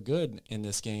Thompson were good in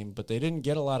this game, but they didn't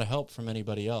get a lot of help from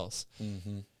anybody else.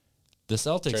 Mm-hmm. The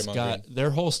Celtics their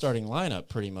whole starting lineup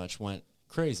pretty much went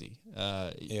crazy.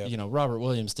 Robert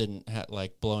Williams didn't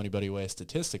blow anybody away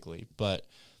statistically, but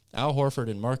Al Horford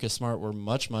and Marcus Smart were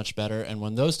much, much better. And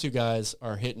when those two guys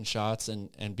are hitting shots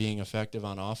and being effective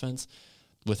on offense,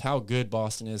 with how good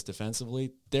Boston is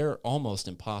defensively, they're almost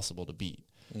impossible to beat.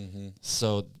 Mm-hmm.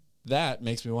 So that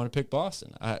makes me want to pick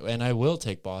Boston. I will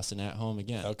take Boston at home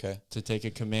again. Okay. To take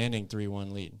a commanding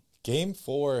 3-1 lead. Game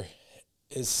 4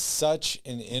 is such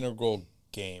an integral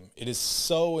game. It is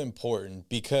so important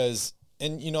because,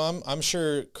 and I'm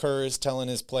sure Kerr is telling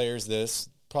his players this,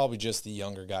 probably just the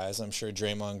younger guys. I'm sure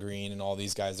Draymond Green and all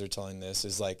these guys are telling this,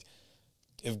 is like,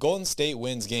 if Golden State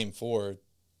wins Game 4,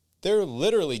 they're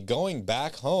literally going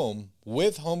back home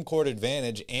with home court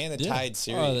advantage and a tied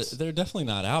series. They're definitely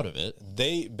not out of it.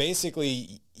 They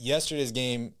basically, yesterday's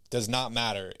game does not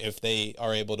matter if they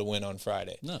are able to win on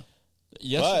Friday. No.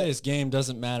 Yesterday's game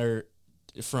doesn't matter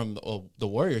from the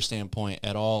Warriors standpoint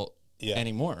at all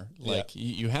anymore.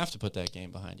 You have to put that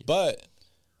game behind you. But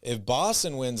if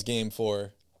Boston wins Game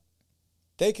 4,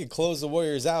 they could close the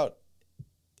Warriors out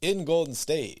in Golden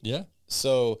State. Yeah.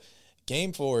 So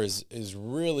Game 4 is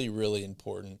really, really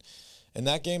important. And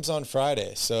that game's on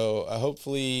Friday. So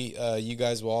hopefully you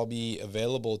guys will all be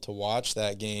available to watch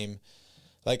that game.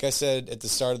 Like I said at the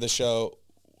start of the show,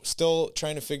 still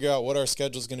trying to figure out what our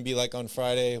schedule is going to be like on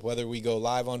Friday, whether we go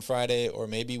live on Friday or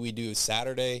maybe we do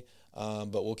Saturday.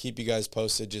 But we'll keep you guys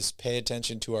posted. Just pay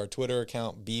attention to our Twitter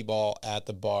account,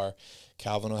 bball@the_bar.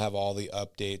 Calvin will have all the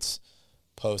updates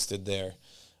posted there.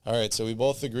 All right, so we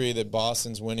both agree that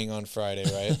Boston's winning on Friday,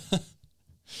 right?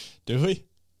 Do we?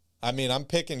 I mean, I'm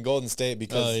picking Golden State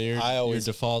because you're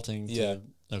defaulting to... Yeah.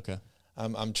 Okay.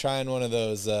 I'm trying one of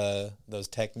those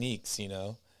techniques,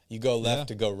 You go left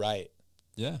to go right.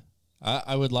 Yeah.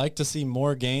 I would like to see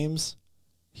more games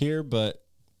here, but,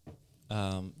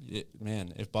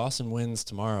 if Boston wins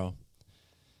tomorrow,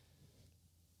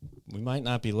 we might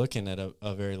not be looking at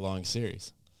a very long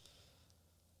series.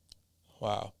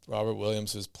 Wow. Robert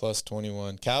Williams is plus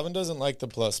 21. Calvin doesn't like the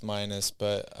plus minus,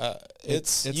 but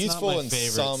it's useful in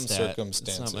some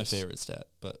circumstances. It's not my favorite stat,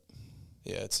 but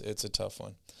yeah, it's a tough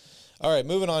one. All right,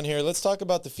 moving on here. Let's talk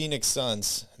about the Phoenix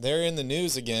Suns. They're in the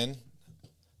news again,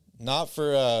 not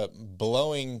for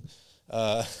blowing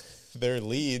their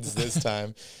leads this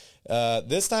time.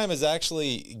 This time is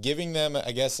actually giving them,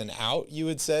 I guess, an out, you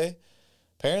would say.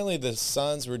 Apparently, the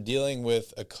Suns were dealing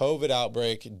with a COVID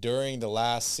outbreak during the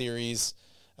last series.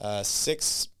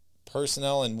 6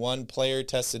 personnel and 1 player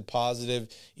tested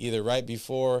positive either right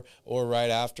before or right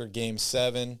after Game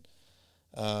 7.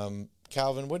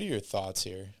 Calvin, what are your thoughts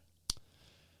here?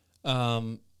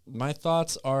 My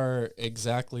thoughts are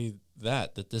exactly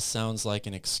that this sounds like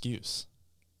an excuse.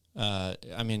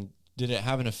 Did it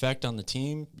have an effect on the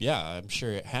team? Yeah, I'm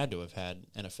sure it had to have had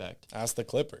an effect. Ask the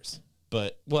Clippers.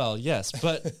 But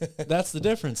that's the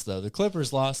difference, though. The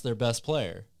Clippers lost their best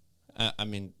player.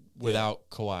 Without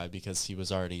Kawhi, because he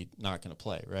was already not going to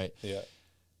play, right? Yeah.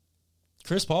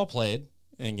 Chris Paul played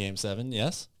in Game 7,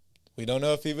 yes. We don't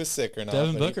know if he was sick or not.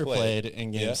 Devin Booker played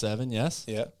in Game 7, yes.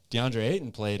 Yeah. DeAndre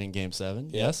Ayton played in Game 7,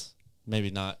 yes.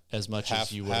 Maybe not as much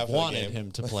as you would have wanted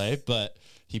him to play, but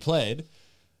he played.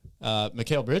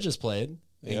 Mikal Bridges played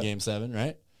in Game 7,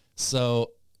 right?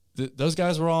 So those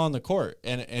guys were all on the court,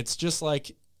 and it's just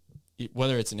like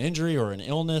whether it's an injury or an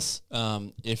illness,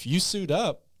 if you suit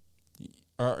up,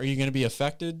 are you going to be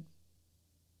affected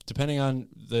depending on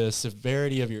the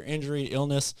severity of your injury,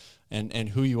 illness, and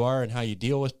who you are and how you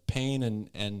deal with pain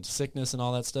and sickness and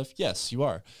all that stuff? Yes, you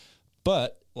are.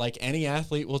 But like any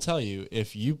athlete will tell you,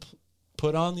 if you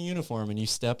put on the uniform and you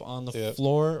step on the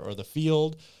floor or the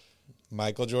field,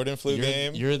 Michael Jordan flu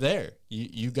game, you're there.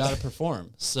 You got to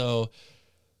perform. So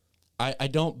I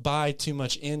don't buy too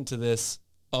much into this.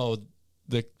 Oh,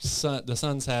 the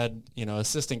Suns had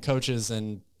assistant coaches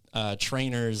and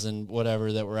trainers and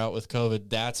whatever that were out with COVID.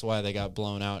 That's why they got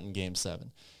blown out in Game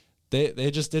 7.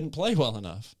 They just didn't play well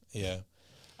enough. Yeah.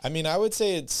 I mean, I would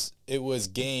say it was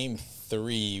Game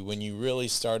 3 when you really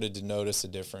started to notice a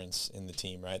difference in the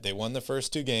team, right? They won the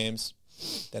first 2 games,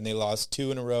 then they lost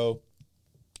 2 in a row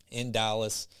in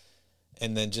Dallas,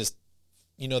 and then just,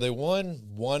 they won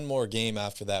one more game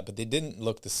after that, but they didn't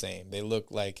look the same. They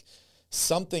looked like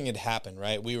something had happened,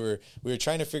 right? We were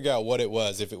trying to figure out what it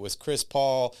was, if it was Chris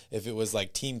Paul, if it was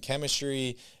like team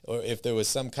chemistry, or if there was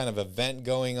some kind of event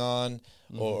going on,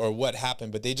 or what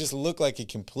happened, but they just look like a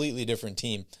completely different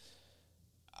team.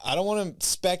 I don't want to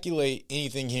speculate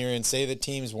anything here and say that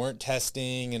teams weren't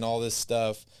testing and all this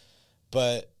stuff,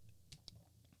 but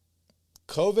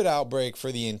COVID outbreak for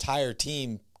the entire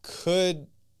team could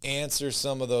answer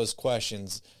some of those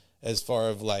questions as far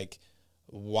as like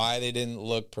why they didn't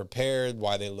look prepared,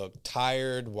 why they looked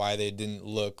tired, why they didn't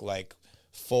look like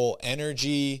full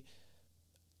energy.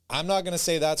 I'm not going to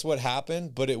say that's what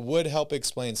happened, but it would help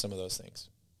explain some of those things.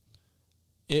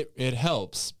 It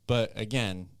helps, but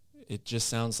again, it just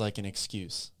sounds like an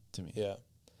excuse to me. Yeah.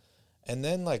 And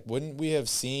then, like, wouldn't we have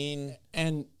seen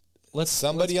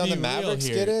somebody on the Mavericks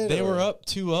get it? They were up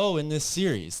 2-0 in this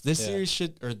series.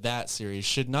 That series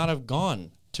should not have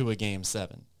gone to a Game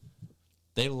 7.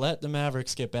 They let the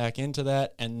Mavericks get back into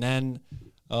that, and then,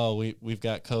 we've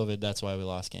got COVID. That's why we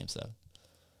lost Game 7.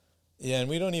 Yeah, and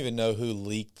we don't even know who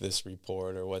leaked this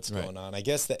report or what's going on. I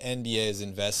guess the NBA is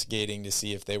investigating to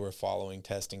see if they were following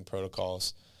testing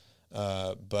protocols.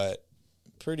 But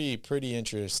pretty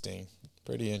interesting.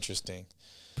 Pretty interesting.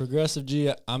 Progressive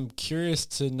G, I'm curious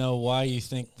to know why you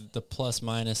think that the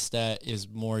plus-minus stat is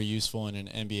more useful in an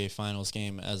NBA Finals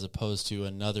game as opposed to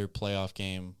another playoff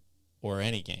game or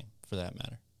any game, for that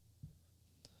matter.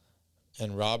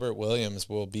 And Robert Williams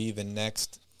will be the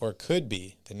next, or could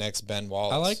be, the next Ben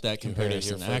Wallace. I like that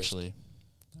comparison, actually.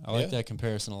 I like that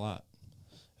comparison a lot.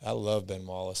 I love Ben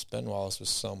Wallace. Ben Wallace was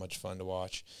so much fun to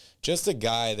watch. Just a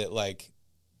guy that, like,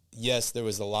 yes, there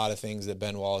was a lot of things that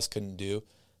Ben Wallace couldn't do,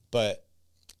 but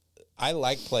I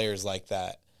like players like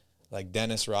that, like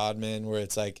Dennis Rodman, where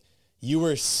it's like you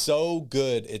were so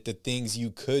good at the things you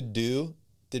could do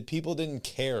that people didn't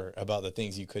care about the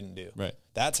things you couldn't do. Right.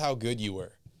 That's how good you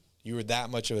were. You were that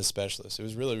much of a specialist. It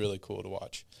was really, really cool to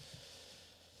watch.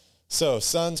 So,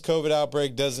 Suns COVID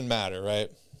outbreak doesn't matter, right?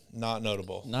 Not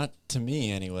notable. Not to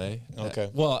me, anyway. Okay.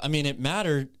 Well, I mean, it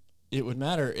would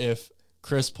matter if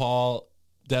Chris Paul,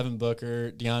 Devin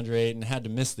Booker, DeAndre Ayton had to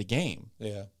miss the game.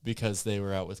 Yeah. Because they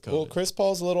were out with COVID. Well, Chris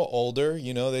Paul's a little older.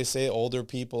 You know, they say older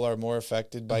people are more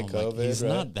affected by COVID. He's right?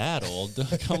 not that old.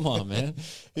 Come on, man.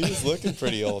 He's looking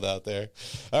pretty old out there.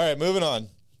 All right, moving on.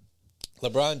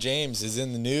 LeBron James is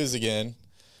in the news again.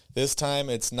 This time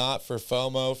it's not for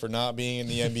FOMO, for not being in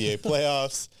the NBA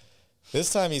playoffs.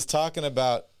 This time he's talking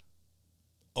about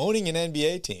owning an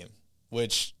NBA team,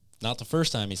 which... Not the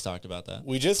first time he's talked about that.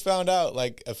 We just found out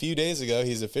like a few days ago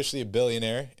he's officially a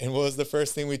billionaire. And what was the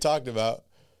first thing we talked about?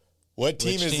 What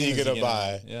team is he going to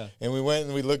buy? Yeah. And we went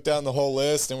and we looked down the whole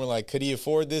list and we're like, could he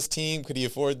afford this team? Could he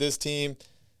afford this team?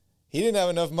 He didn't have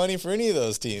enough money for any of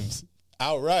those teams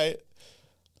outright.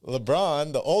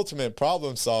 LeBron, the ultimate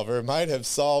problem solver, might have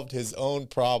solved his own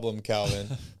problem,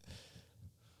 Calvin.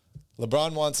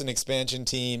 LeBron wants an expansion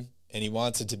team, and he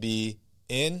wants it to be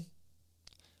in...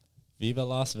 Viva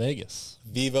Las Vegas.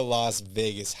 Viva Las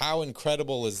Vegas. How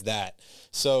incredible is that?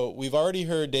 So we've already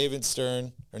heard David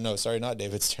Stern, or no, sorry, not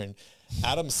David Stern,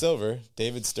 Adam Silver,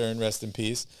 David Stern, rest in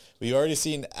peace. We've already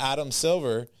seen Adam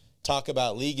Silver talk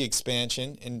about league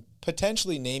expansion and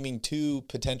potentially naming 2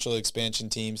 potential expansion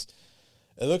teams.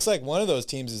 It looks like one of those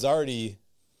teams is already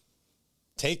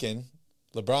taken.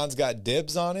 LeBron's got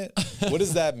dibs on it. What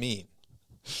does that mean?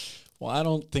 Well, I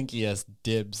don't think he has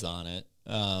dibs on it.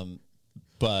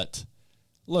 But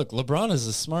look, LeBron is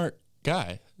a smart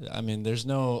guy. I mean, there's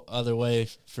no other way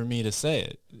for me to say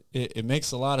it. It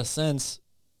makes a lot of sense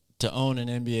to own an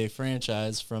NBA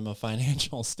franchise from a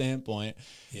financial standpoint.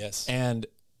 Yes. And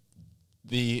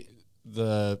the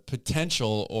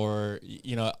potential, or,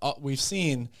 we've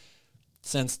seen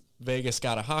since Vegas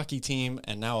got a hockey team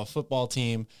and now a football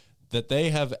team that they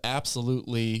have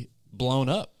absolutely blown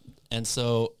up. And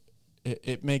so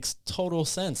it makes total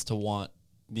sense to want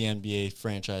the NBA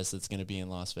franchise that's going to be in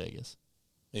Las Vegas.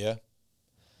 Yeah.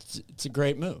 It's a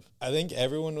great move. I think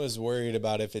everyone was worried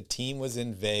about if a team was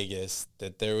in Vegas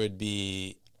that there would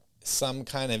be some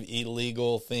kind of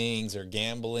illegal things or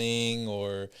gambling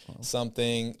or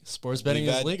something. Sports betting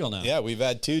is legal now. Yeah, we've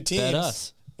had 2 teams. Bet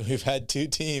us. We've had 2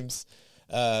 teams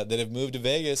that have moved to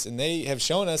Vegas, and they have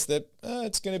shown us that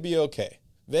it's going to be okay.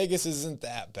 Vegas isn't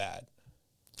that bad.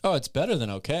 Oh, it's better than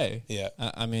okay. Yeah.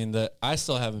 I mean, I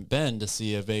still haven't been to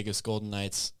see a Vegas Golden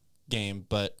Knights game,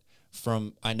 but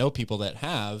I know people that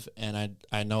have, and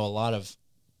I know a lot of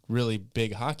really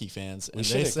big hockey fans, and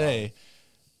they say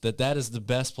that is the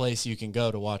best place you can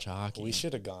go to watch a hockey game. We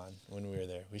should have gone when we were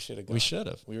there. We should have gone. We should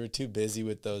have. We were too busy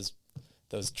with those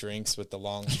drinks with the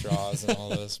long straws and all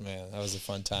those. Man, that was a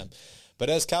fun time. But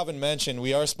as Calvin mentioned,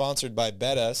 we are sponsored by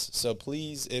BetUs. So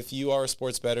please, if you are a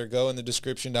sports bettor, go in the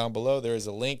description down below. There is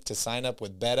a link to sign up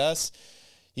with BetUs.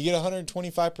 You get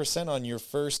 125% on your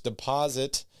first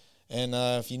deposit. And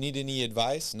if you need any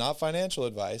advice, not financial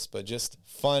advice, but just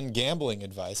fun gambling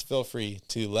advice, feel free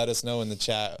to let us know in the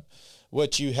chat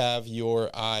what you have your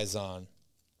eyes on.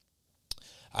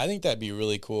 I think that'd be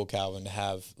really cool, Calvin, to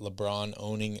have LeBron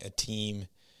owning a team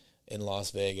in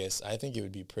Las Vegas. I think it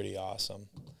would be pretty awesome.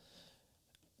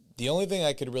 The only thing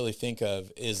I could really think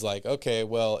of is like, okay,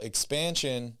 well,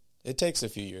 expansion, it takes a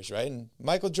few years, right? And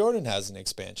Michael Jordan has an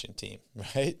expansion team,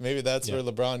 right? Maybe that's where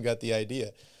LeBron got the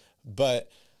idea. But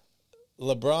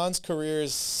LeBron's career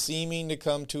is seeming to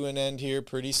come to an end here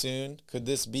pretty soon. Could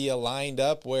this be a lined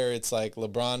up where it's like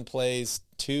LeBron plays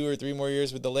 2 or 3 more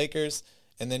years with the Lakers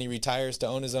and then he retires to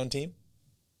own his own team?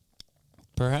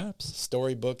 Perhaps.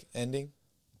 Storybook ending?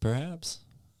 Perhaps.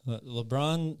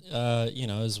 LeBron,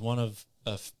 is one of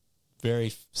a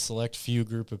very select few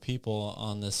group of people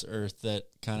on this earth that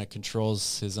kind of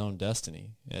controls his own destiny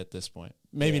at this point.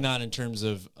 Maybe not in terms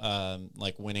of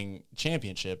like winning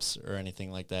championships or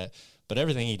anything like that, but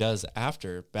everything he does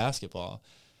after basketball,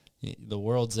 the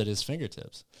world's at his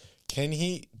fingertips. Can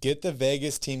he get the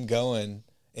Vegas team going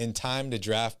in time to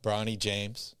draft Bronny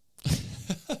James?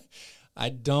 I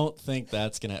don't think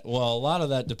that's going to... Well, a lot of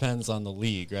that depends on the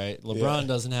league, right? LeBron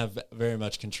doesn't have very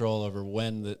much control over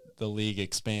when the league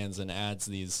expands and adds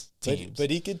these teams.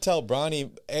 But he could tell Bronny,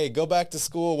 hey, go back to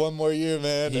school 1 more year,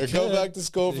 man. Go back to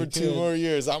school for 2 more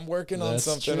years. I'm working on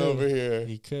something over here.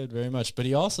 He could very much. But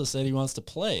he also said he wants to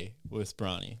play with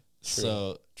Bronny.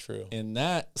 True. In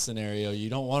that scenario, you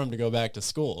don't want him to go back to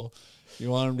school. You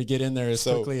want him to get in there as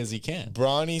quickly as he can.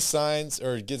 Bronny signs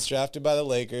or gets drafted by the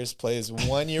Lakers, plays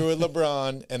 1 year with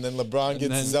LeBron, and then LeBron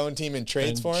gets his own team and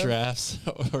trades for him? Drafts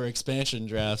or expansion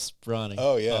drafts Bronny.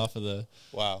 Oh, yeah. Off of the...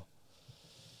 Wow.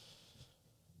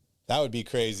 That would be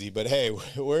crazy. But, hey,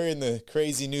 we're in the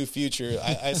crazy new future.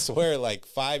 I swear, like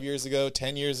 5 years ago,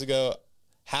 10 years ago,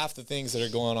 half the things that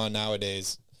are going on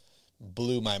nowadays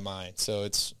blew my mind. So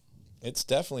it's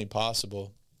definitely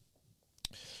possible.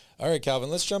 All right, Calvin,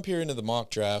 let's jump here into the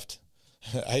mock draft.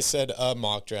 I said a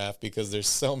mock draft because there's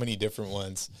so many different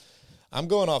ones. I'm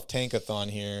going off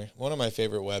Tankathon here, one of my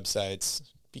favorite websites,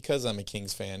 because I'm a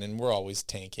Kings fan, and we're always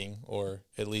tanking, or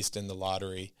at least in the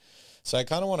lottery. So I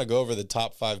kind of want to go over the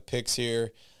top 5 picks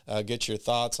here, get your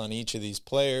thoughts on each of these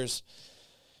players,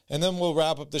 and then we'll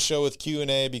wrap up the show with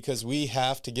Q&A because we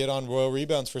have to get on Royal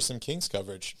Rebounds for some Kings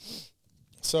coverage.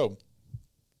 So...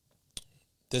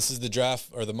 this is the draft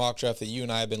or the mock draft that you and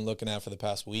I have been looking at for the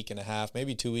past week and a half,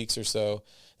 maybe 2 weeks or so.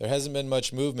 There hasn't been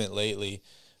much movement lately.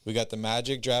 We got the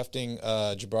Magic drafting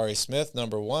Jabari Smith,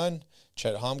 number 1.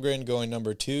 Chet Holmgren going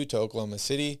number 2 to Oklahoma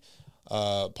City.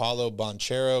 Paulo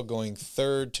Banchero going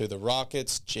 3rd to the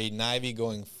Rockets. Jaden Ivey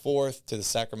going 4th to the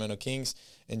Sacramento Kings.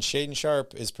 And Shaedon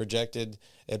Sharpe is projected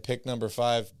at pick number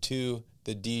 5 to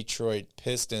the Detroit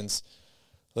Pistons.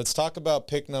 Let's talk about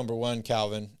pick number 1,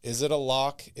 Calvin. Is it a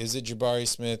lock? Is it Jabari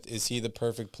Smith? Is he the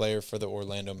perfect player for the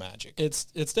Orlando Magic? It's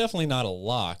definitely not a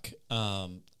lock.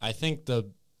 I think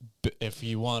if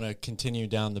you want to continue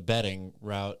down the betting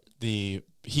route, he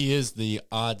is the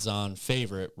odds-on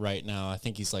favorite right now. I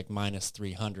think he's like minus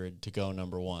 300 to go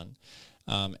number 1.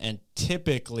 And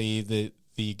typically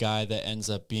the guy that ends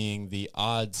up being the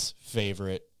odds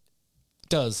favorite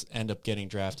does end up getting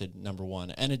drafted number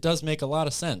 1. And it does make a lot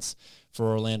of sense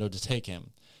for Orlando to take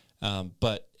him.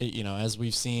 But, as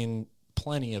we've seen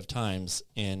plenty of times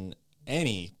in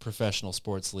any professional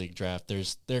sports league draft,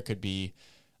 there could be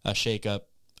a shakeup.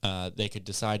 They could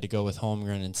decide to go with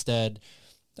Holmgren instead.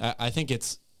 I think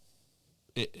it's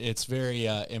very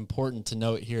important to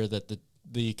note here that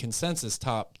the consensus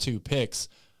top 2 picks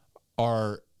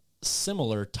are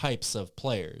similar types of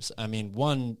players. I mean,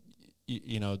 one,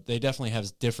 they definitely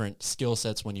have different skill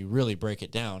sets when you really break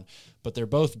it down, but they're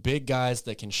both big guys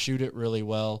that can shoot it really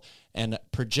well and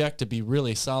project to be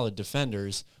really solid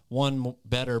defenders, one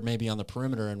better maybe on the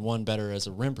perimeter and one better as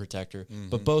a rim protector,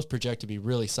 but both project to be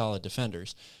really solid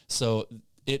defenders. So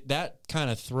that kind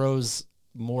of throws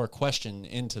more question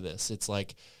into this. It's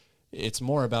like it's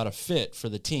more about a fit for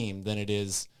the team than it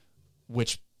is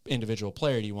which individual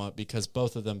player do you want, because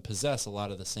both of them possess a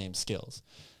lot of the same skills.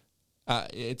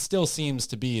 It still seems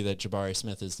to be that Jabari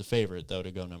Smith is the favorite, though,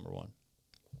 to go number 1.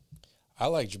 I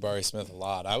like Jabari Smith a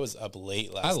lot. I was up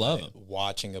late last night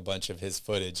watching a bunch of his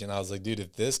footage, and I was like, dude,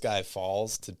 if this guy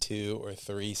falls to 2 or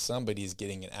 3, somebody's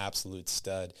getting an absolute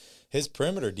stud. His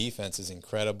perimeter defense is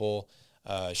incredible,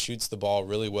 shoots the ball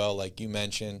really well, like you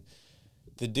mentioned.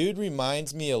 The dude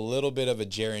reminds me a little bit of a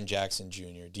Jaren Jackson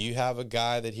Jr. Do you have a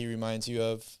guy that he reminds you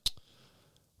of?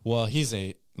 Well, he's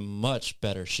a much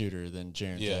better shooter than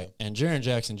Jaren Jackson. And Jaren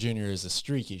Jackson Jr. is a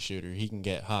streaky shooter. He can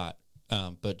get hot.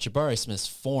 But Jabari Smith's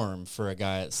form for a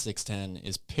guy at 6'10"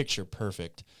 is picture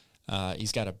perfect.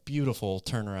 He's got a beautiful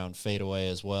turnaround fadeaway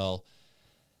as well.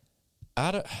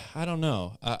 I don't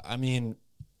know. I mean,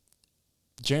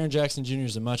 Jaren Jackson Jr.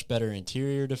 is a much better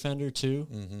interior defender too.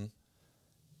 Mm-hmm.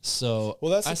 So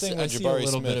well, that's the thing with Jabari Smith. A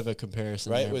little bit of a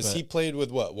comparison, right? There, he played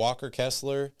with Walker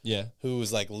Kessler, who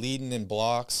was like leading in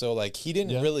blocks. So like he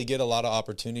didn't really get a lot of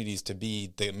opportunities to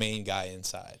be the main guy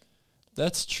inside.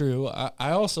 That's true.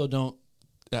 I also don't.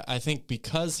 I think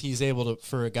because he's able to,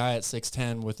 for a guy at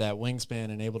 6'10" with that wingspan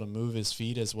and able to move his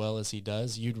feet as well as he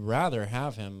does, you'd rather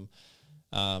have him,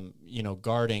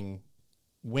 guarding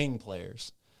wing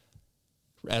players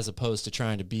as opposed to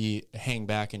trying to hang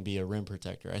back and be a rim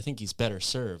protector. I think he's better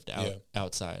served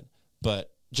outside,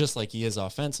 but just like he is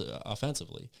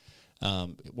offensively,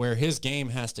 where his game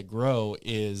has to grow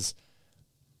is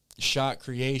shot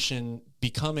creation,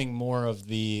 becoming more of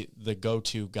the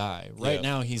go-to guy. Right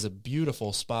now, he's a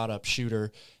beautiful spot-up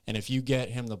shooter, and if you get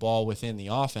him the ball within the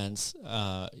offense,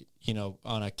 on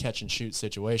a catch-and-shoot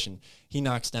situation, he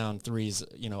knocks down threes,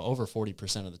 over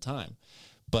 40% of the time.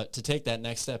 But to take that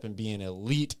next step and be an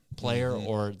elite player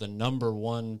or the number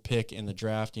 1 pick in the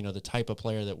draft, the type of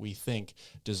player that we think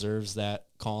deserves that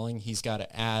calling, he's got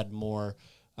to add more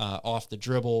off the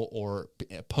dribble or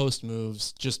post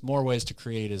moves, just more ways to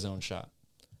create his own shot.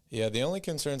 Yeah, the only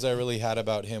concerns I really had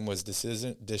about him was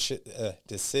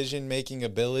decision-making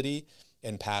ability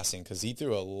and passing, because he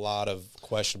threw a lot of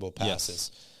questionable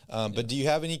passes. Yes. But do you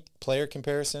have any player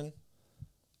comparison?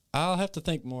 I'll have to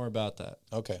think more about that.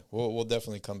 Okay, we'll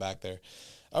definitely come back there.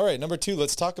 All right, number 2,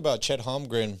 let's talk about Chet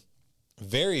Holmgren.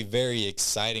 Very, very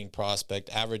exciting prospect.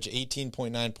 Average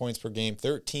 18.9 points per game,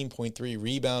 13.3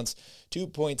 rebounds,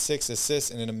 2.6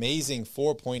 assists, and an amazing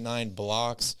 4.9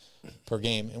 blocks per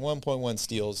game, and 1.1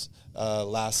 steals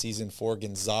last season for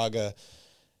Gonzaga.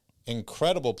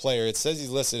 Incredible player. It says he's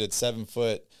listed at 7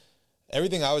 foot.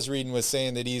 Everything I was reading was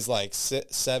saying that he's like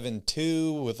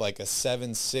 7'2" with like a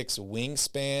 7'6"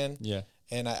 wingspan. Yeah.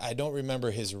 And I don't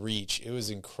remember his reach. It was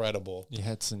incredible.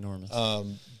 Yeah, it's enormous.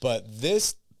 But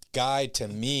this guy, to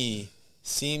me,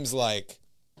 seems like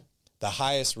the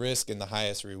highest risk and the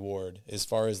highest reward as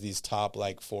far as these top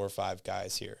like 4 or 5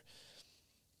 guys here.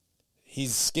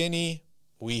 He's skinny.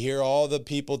 We hear all the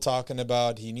people talking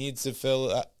about he needs to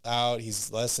fill out.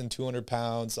 He's less than 200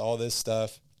 pounds, all this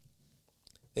stuff.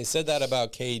 They said that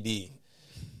about KD.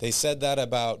 They said that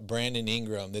about Brandon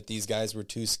Ingram, that these guys were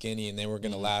too skinny and they were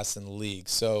going to last in the league.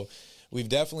 So we've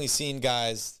definitely seen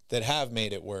guys that have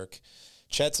made it work.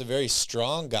 Chet's a very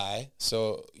strong guy,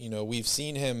 so we've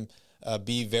seen him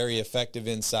be very effective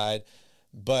inside.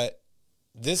 But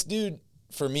this dude,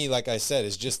 for me, like I said,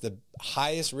 is just the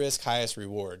highest risk, highest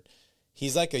reward.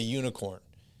 He's like a unicorn.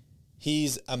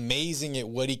 He's amazing at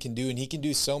what he can do, and he can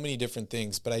do so many different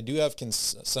things. But I do have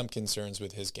some concerns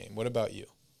with his game. What about you?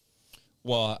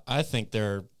 Well, I think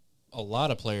there are a lot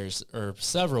of players, or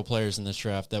several players in this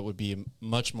draft, that would be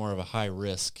much more of a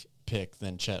high-risk pick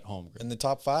than Chet Holmgren. In the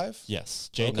top 5?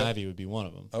 Yes. Jaden Ivey would be one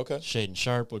of them. Okay. Shaedon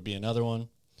Sharpe would be another one.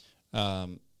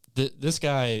 This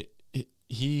guy,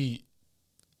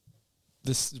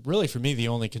 this really, for me, the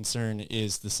only concern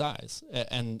is the size.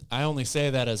 And I only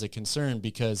say that as a concern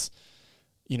because,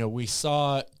 we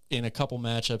saw in a couple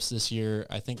matchups this year,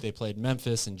 I think they played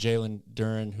Memphis, and Jalen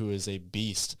Duren, who is a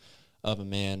beast of a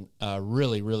man,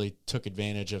 really, really took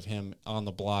advantage of him on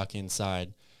the block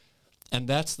inside. And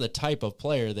that's the type of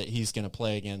player that he's going to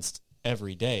play against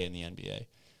every day in the NBA.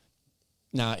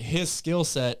 Now, his skill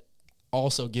set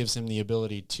also gives him the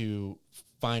ability to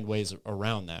find ways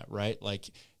around that, right? Like,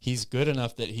 he's good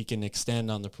enough that he can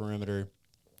extend on the perimeter,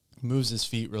 moves his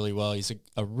feet really well. He's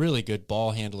a really good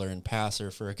ball handler and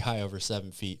passer for a guy over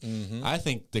 7 feet. Mm-hmm. I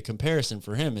think the comparison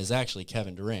for him is actually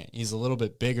Kevin Durant. He's a little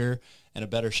bit bigger and a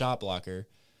better shot blocker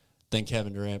than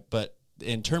Kevin Durant, but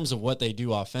in terms of what they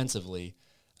do offensively,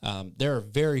 there are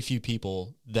very few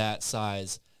people that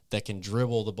size that can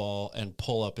dribble the ball and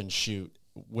pull up and shoot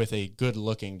with a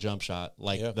good-looking jump shot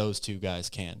like those two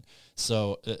guys can.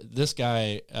 So this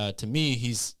guy, to me,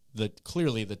 he's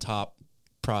clearly the top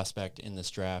prospect in this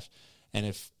draft. And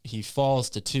if he falls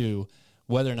to 2,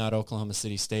 whether or not Oklahoma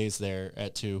City stays there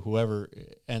at 2, whoever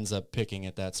ends up picking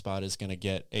at that spot is going to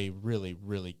get a really,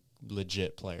 really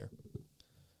legit player.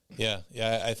 Yeah,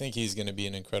 I think he's going to be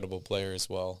an incredible player as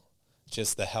well.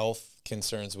 Just the health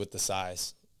concerns with the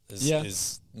size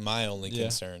is my only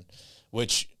concern,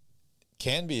 which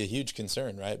can be a huge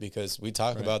concern, right? Because we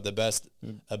talk about the best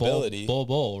ability.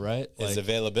 Bull, right? Is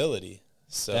availability.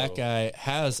 So that guy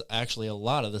has actually a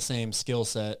lot of the same skill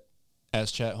set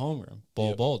as Chet Holmgren.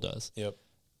 Bull does. Yep.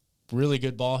 Really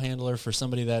good ball handler for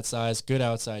somebody that size, good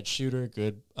outside shooter,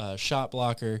 good shot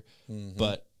blocker,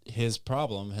 but his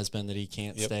problem has been that he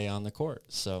can't stay on the court.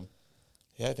 So,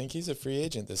 yeah, I think he's a free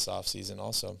agent this offseason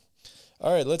also.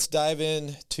 All right, let's dive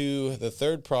into the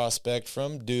third prospect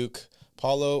from Duke,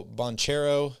 Paulo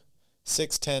Banchero,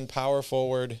 6'10", power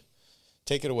forward.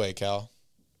 Take it away, Cal.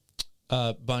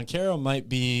 Banchero might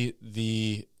be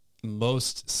the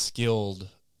most skilled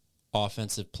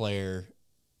offensive player,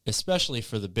 especially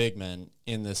for the big men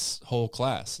in this whole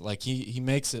class. Like he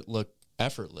makes it look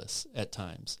effortless at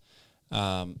times.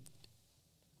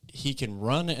 He can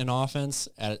run an offense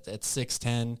at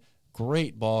 6'10",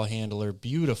 great ball handler,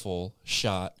 beautiful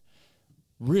shot,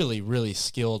 really, really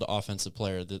skilled offensive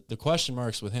player. The question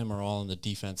marks with him are all on the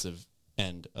defensive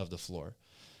end of the floor.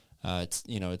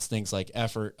 It's things like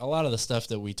effort. A lot of the stuff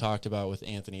that we talked about with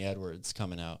Anthony Edwards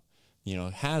coming out,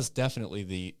 has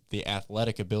definitely the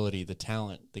athletic ability, the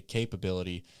talent, the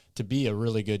capability to be a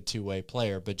really good two-way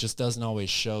player, but just doesn't always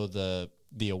show the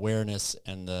awareness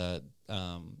and the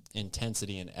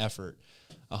intensity and effort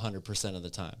 100% of the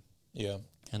time. Yeah.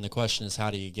 And the question is,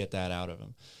 how do you get that out of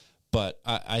him? But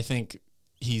I think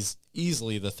he's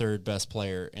easily the third best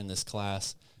player in this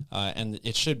class, and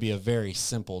it should be a very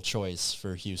simple choice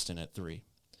for Houston at 3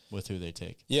 with who they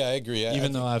take. Yeah, I agree.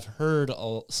 Even though I've heard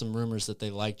some rumors that they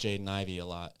like Jaden Ivey a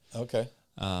lot. Okay.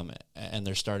 And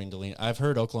they're starting to lean. I've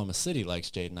heard Oklahoma City likes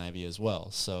Jaden Ivey as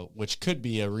well, so which could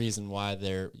be a reason why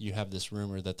you have this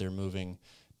rumor that they're moving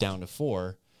down to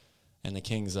 4 and the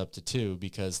Kings up to 2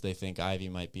 because they think Ivey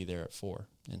might be there at 4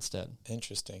 instead.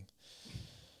 Interesting.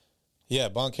 Yeah,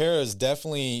 Banchero is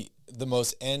definitely the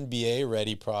most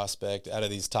NBA-ready prospect out of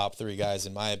these top 3 guys,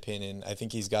 in my opinion. I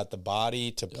think he's got the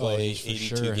body to play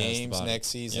 82 games next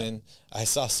season. Yep. I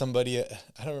saw somebody,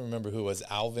 I don't remember who it was,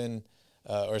 Alvin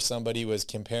or somebody was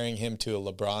comparing him to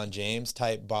a LeBron James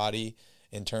type body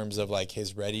in terms of like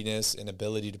his readiness and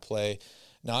ability to play.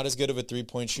 Not as good of a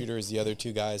three-point shooter as the other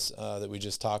 2 guys that we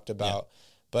just talked about. Yeah.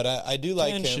 But I do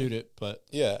like him. Shoot it, but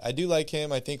yeah, I do like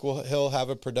him. I think he'll have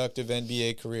a productive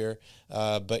NBA career.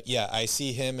 But yeah, I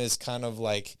see him as kind of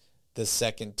like the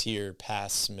second tier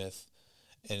past Smith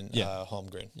and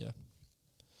Holmgren. Yeah.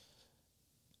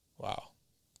 Wow,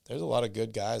 there's a lot of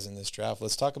good guys in this draft.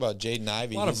 Let's talk about Jaden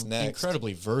Ivey. He's next.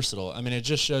 Incredibly versatile. I mean, it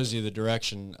just shows you the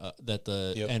direction that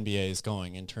the NBA is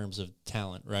going in terms of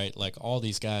talent, right? Like all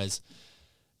these guys,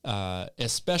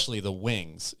 especially the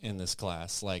wings in this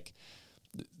class, like.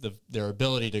 Their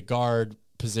ability to guard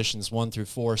positions 1 through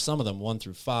 4, some of them 1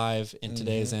 through 5 in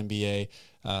today's NBA.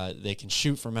 They can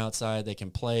shoot from outside. They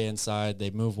can play inside. They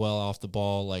move well off the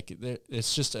ball. Like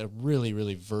it's just a really,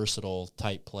 really versatile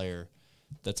type player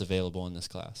that's available in this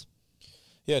class.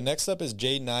 Yeah, next up is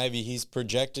Jaden Ivey. He's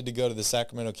projected to go to the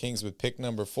Sacramento Kings with pick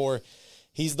number 4.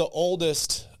 He's the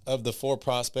oldest of the 4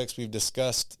 prospects we've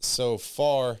discussed so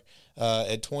far.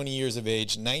 At 20 years of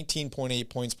age, 19.8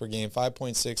 points per game,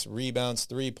 5.6 rebounds,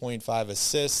 3.5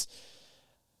 assists.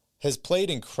 Has played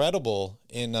incredible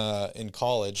in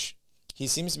college. He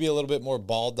seems to be a little bit more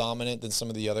ball dominant than some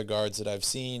of the other guards that I've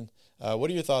seen.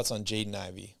 What are your thoughts on Jaden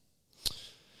Ivey?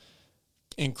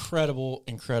 Incredible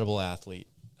athlete.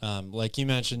 Like you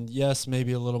mentioned, yes,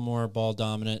 maybe a little more ball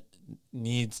dominant.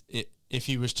 Needs it. If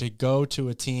he was to go to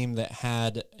a team that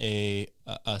had a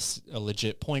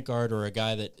legit point guard or a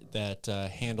guy that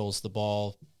handles the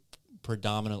ball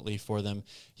predominantly for them,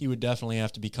 he would definitely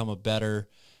have to become a better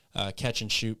catch and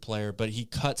shoot player. But he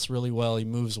cuts really well. He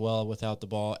moves well without the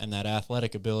ball, and that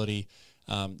athletic ability,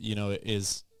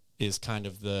 is kind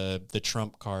of the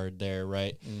trump card there,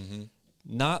 right? Mm-hmm.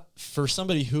 Not for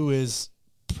somebody who is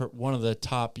one of the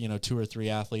top 2 or 3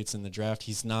 athletes in the draft.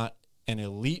 He's not an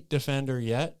elite defender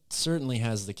yet, certainly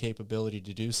has the capability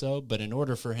to do so, but in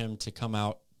order for him to come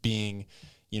out being,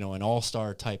 an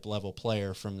all-star type level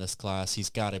player from this class, he's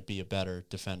got to be a better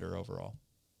defender overall.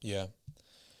 Yeah.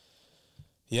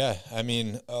 Yeah, I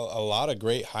mean, a lot of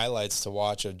great highlights to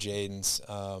watch of Jaden's.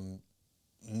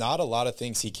 Not a lot of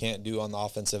things he can't do on the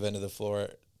offensive end of the floor.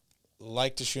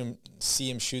 Like to see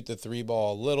him shoot the 3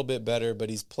 ball a little bit better, but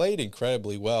he's played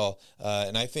incredibly well,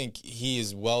 and I think he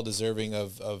is well deserving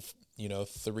of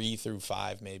 3 through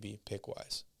 5 maybe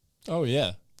pick-wise. Oh,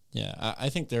 yeah. Yeah, I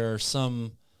think there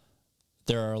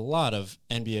are a lot of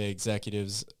NBA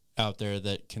executives out there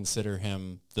that consider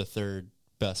him the third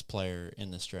best player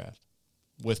in this draft,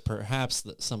 with perhaps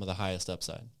some of the highest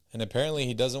upside. And apparently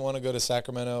he doesn't want to go to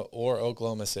Sacramento or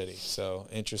Oklahoma City. So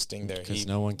interesting there. Because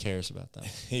no one cares about that.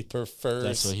 He prefers.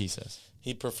 That's what he says.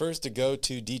 He prefers to go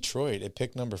to Detroit at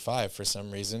pick number 5 for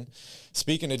some reason.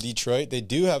 Speaking of Detroit, they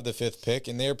do have the 5th pick,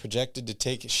 and they are projected to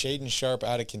take Shaedon Sharpe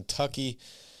out of Kentucky,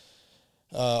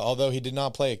 although he did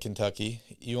not play at Kentucky.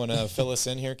 You want to fill us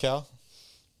in here, Cal?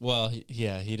 Well,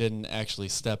 he didn't actually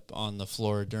step on the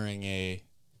floor during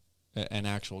an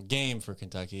actual game for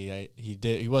Kentucky.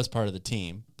 He was part of the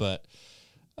team, but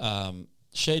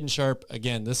Shaedon Sharpe,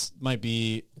 again, this might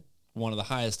be one of the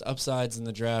highest upsides in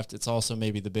the draft. It's also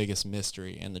maybe the biggest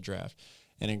mystery in the draft.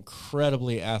 An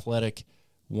incredibly athletic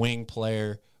wing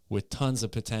player with tons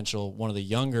of potential, one of the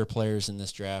younger players in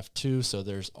this draft too, so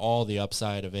there's all the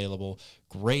upside available.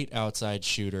 Great outside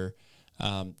shooter.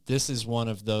 This is one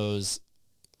of those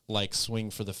like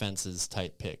swing for the fences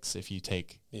type picks if you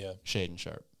take Shaedon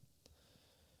Sharpe.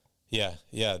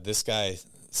 Yeah, this guy,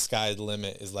 sky's the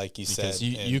limit is like you said. Because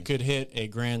you could hit a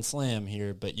grand slam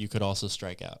here, but you could also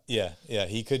strike out. Yeah,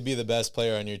 he could be the best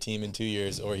player on your team in 2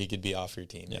 years, or he could be off your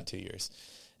team in 2 years.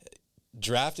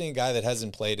 Drafting a guy that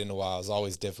hasn't played in a while is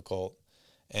always difficult.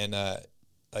 And,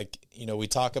 we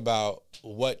talk about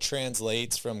what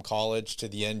translates from college to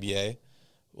the NBA.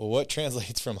 Well, what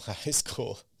translates from high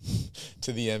school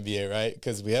to the NBA, right?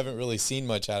 Because we haven't really seen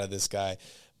much out of this guy.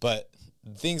 But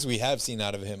the things we have seen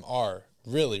out of him are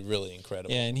really, really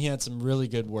incredible. Yeah, and he had some really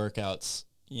good workouts,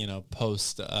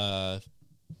 post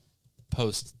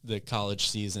the college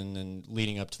season and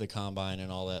leading up to the combine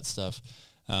and all that stuff.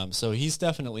 So he's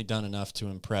definitely done enough to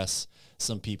impress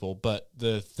some people. But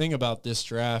the thing about this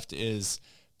draft is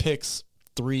picks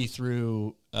 3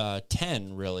 through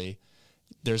 10, really.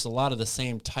 There's a lot of the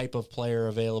same type of player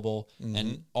available. Mm-hmm.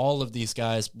 And all of these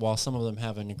guys, while some of them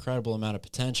have an incredible amount of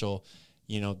potential,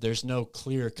 there's no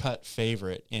clear-cut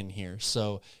favorite in here.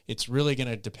 So it's really going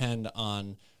to depend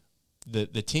on the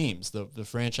teams, the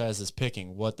franchises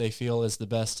picking, what they feel is the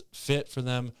best fit for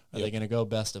them. Are they going to go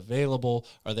best available?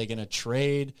 Are they going to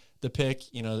trade the pick?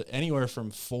 Anywhere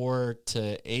from 4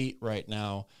 to 8 right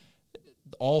now,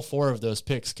 all 4 of those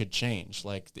picks could change.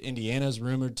 Like Indiana's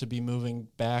rumored to be moving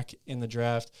back in the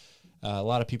draft. A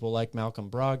lot of people like Malcolm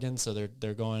Brogdon, so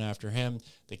they're going after him.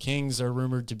 The Kings are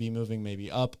rumored to be moving maybe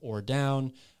up or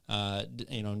down.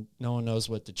 No one knows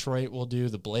what Detroit will do.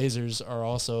 The Blazers are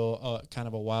also kind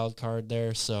of a wild card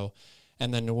there. So,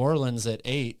 and then New Orleans at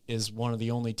 8 is one of the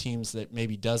only teams that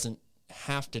maybe doesn't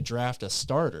have to draft a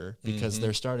starter because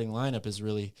their starting lineup is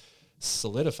really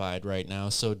solidified right now.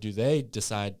 So do they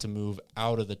decide to move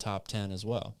out of the top 10 as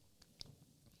well?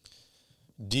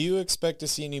 Do you expect to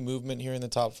see any movement here in the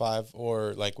top 5,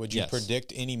 or would you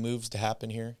predict any moves to happen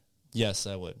here? Yes,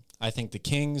 I would. I think the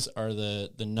Kings are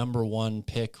the number 1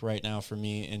 pick right now for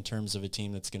me in terms of a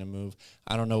team that's going to move.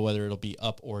 I don't know whether it'll be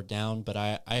up or down, but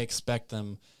I expect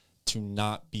them to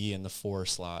not be in the 4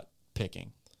 slot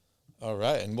picking. All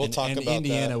right, and we'll talk about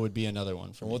Indiana that. would be another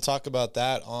one for me. We'll talk about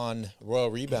that on Royal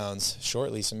Rebounds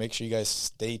shortly, so make sure you guys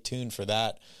stay tuned for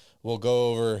that. We'll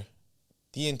go over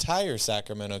the entire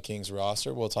Sacramento Kings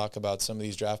roster. We'll talk about some of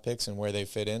these draft picks and where they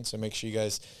fit in, so make sure you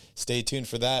guys stay tuned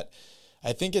for that.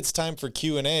 I think it's time for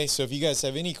Q&A, so if you guys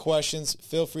have any questions,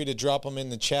 feel free to drop them in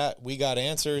the chat. We got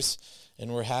answers,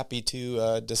 and we're happy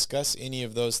to discuss any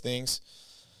of those things.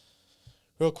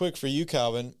 Real quick for you,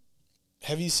 Calvin,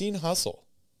 have you seen Hustle?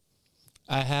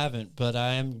 I haven't, but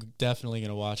I am definitely going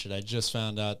to watch it. I just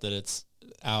found out that it's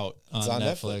out on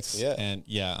Netflix. Yeah. And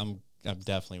I'm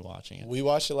definitely watching it. We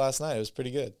watched it last night. It was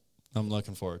pretty good. I'm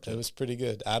looking forward to it. It was pretty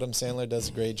good. Adam Sandler does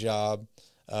a great job.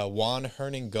 Juan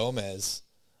Hernan Gomez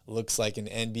looks like an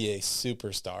NBA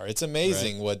superstar. It's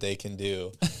amazing what they can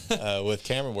do with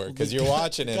camera work, because you're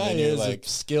watching him and you're like, a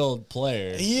skilled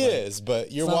player. He is,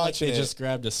 but you're watching like they just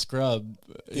grabbed a scrub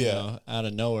out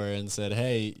of nowhere and said,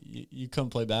 hey, you come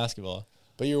play basketball.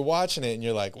 But you're watching it and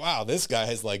you're like, wow, this guy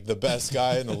is like the best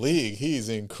guy in the league. He's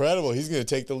incredible. He's going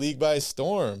to take the league by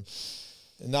storm.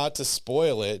 Not to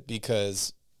spoil it,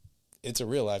 because it's a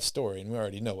real life story and we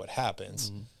already know what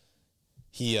happens. Mm-hmm.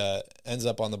 He ends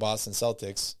up on the Boston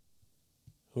Celtics,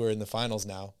 who are in the finals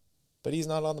now. But he's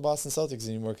not on the Boston Celtics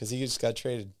anymore because he just got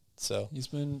traded. So he's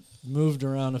been moved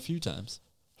around a few times.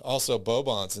 Also,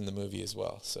 Boban's in the movie as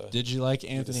well. So did you like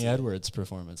Anthony Edwards'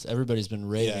 performance? Everybody's been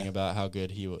raving about how good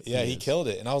he was. Yeah, he killed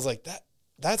it. And I was like,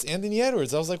 that's Anthony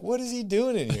Edwards. I was like, what is he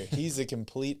doing in here? He's a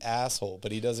complete asshole,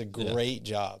 but he does a great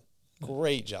job.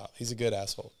 Great job. He's a good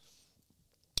asshole.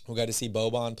 We got to see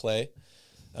Boban play.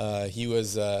 He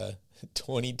was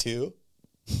 22,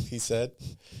 he said.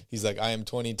 He's like, I am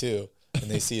 22. And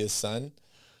they see his son,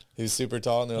 who's super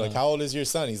tall, and they're like, how old is your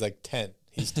son? He's like 10.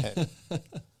 He's 10.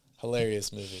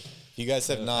 Hilarious movie. If you guys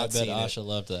have not seen it, I bet Asha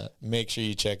loved that. Make sure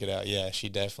you check it out. Yeah, she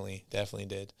definitely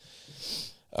did.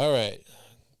 All right.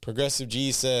 Progressive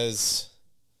G says,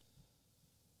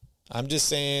 I'm just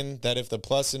saying that if the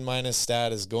plus and minus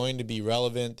stat is going to be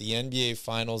relevant, the NBA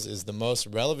Finals is the most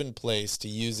relevant place to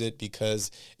use it because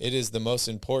it is the most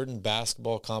important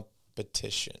basketball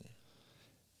competition.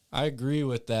 I agree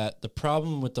with that. The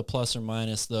problem with the plus or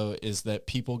minus, though, is that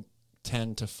people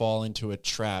tend to fall into a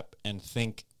trap and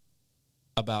think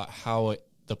about how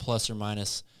the plus or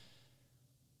minus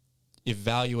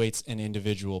evaluates an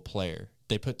individual player.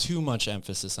 They put too much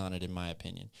emphasis on it, in my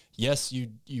opinion. Yes,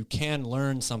 you can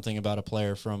learn something about a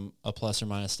player from a plus or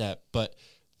minus stat, but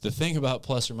the thing about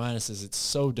plus or minus is it's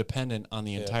so dependent on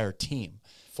the entire team.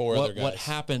 Other guys. What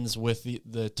happens with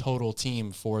the total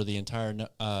team for the entire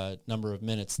number of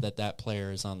minutes that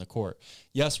player is on the court.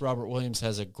 Yes, Robert Williams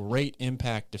has a great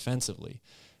impact defensively,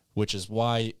 which is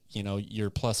why, your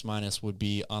plus minus would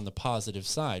be on the positive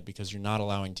side because you're not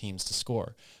allowing teams to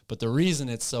score. But the reason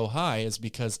it's so high is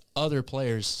because other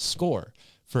players score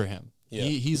for him. Yeah.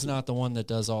 He's not the one that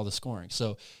does all the scoring.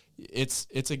 So it's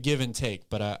a give and take,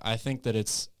 but I think that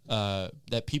it's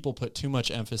that people put too much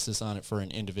emphasis on it for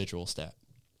an individual stat.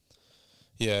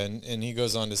 Yeah, and he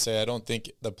goes on to say, I don't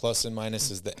think the plus and minus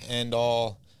is the end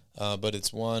all, but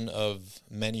it's one of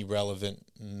many relevant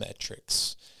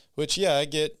metrics. Which, yeah, I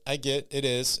get it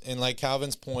is. And like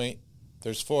Calvin's point,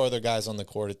 there's 4 other guys on the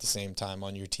court at the same time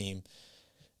on your team.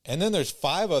 And then there's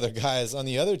 5 other guys on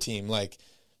the other team. Like,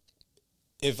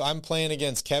 if I'm playing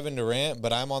against Kevin Durant,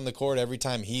 but I'm on the court every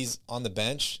time he's on the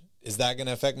bench, is that going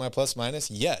to affect my plus minus?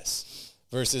 Yes.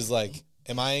 Versus, like,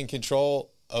 am I in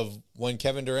control of when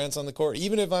Kevin Durant's on the court?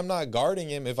 Even if I'm not guarding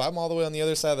him, if I'm all the way on the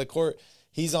other side of the court,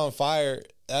 he's on fire,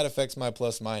 that affects my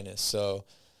plus minus. So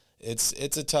it's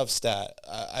a tough stat.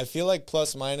 I feel like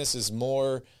plus minus is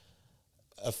more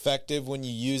effective when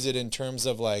you use it in terms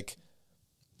of like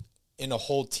in a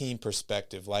whole team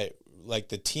perspective. Like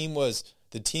the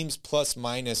team's plus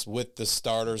minus with the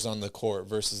starters on the court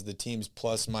versus the team's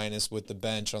plus minus with the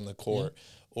bench on the court.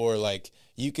 Yeah. Or like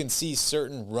you can see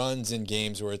certain runs in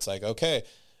games where it's like, okay,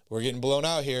 we're getting blown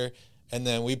out here, and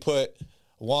then we put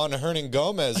Juan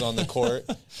Hernan-Gomez on the court,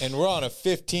 and we're on a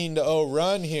 15-0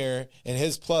 run here, and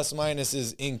his plus-minus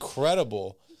is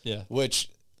incredible, which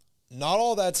not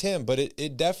all that's him, but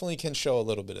it definitely can show a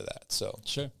little bit of that. So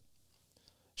sure.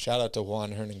 Shout out to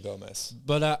Juan Hernan-Gomez.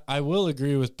 But I will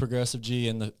agree with Progressive G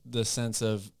in the sense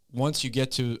of once you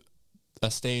get to a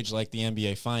stage like the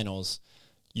NBA Finals,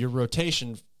 your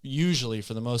rotation usually,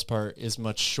 for the most part, is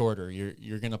much shorter.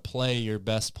 You're going to play your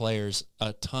best players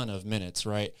a ton of minutes,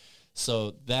 right?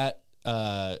 So that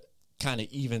kind of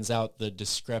evens out the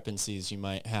discrepancies you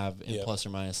might have in plus or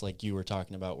minus, like you were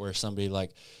talking about, where somebody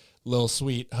like Lil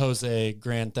Sweet Jose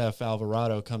Grand Theft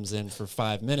Alvarado comes in for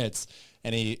 5 minutes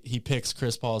and he picks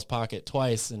Chris Paul's pocket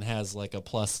twice and has like a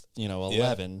plus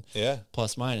 11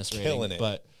 plus minus rating. Killing it.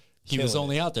 But he was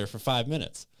only out there for 5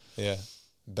 minutes. Yeah,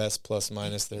 best plus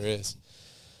minus there is.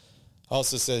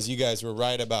 Also says you guys were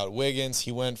right about Wiggins.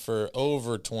 He went for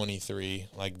over 23,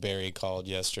 like Barry called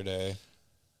yesterday.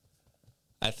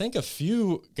 I think a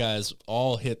few guys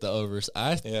all hit the overs.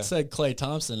 I said Klay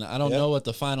Thompson. I don't know what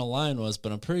the final line was,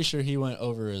 but I'm pretty sure he went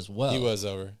over as well. He was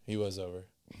over.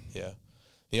 Yeah.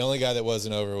 The only guy that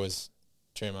wasn't over was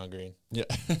Draymond Green. Yeah.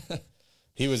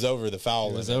 He was over the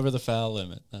foul limit. He was over the foul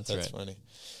limit. That's right. That's funny.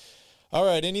 All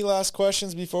right, any last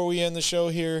questions before we end the show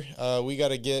here? We got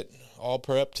to get all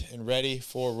prepped and ready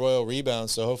for Royal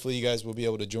Rebound, so hopefully you guys will be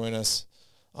able to join us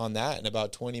on that in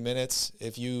about 20 minutes.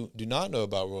 If you do not know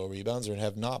about Royal Rebounds or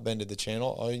have not been to the channel,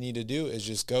 all you need to do is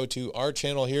just go to our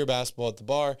channel here, Basketball at the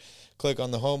Bar, click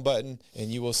on the home button,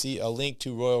 and you will see a link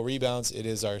to Royal Rebounds. It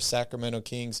is our Sacramento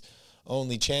Kings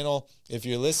only channel. If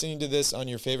you're listening to this on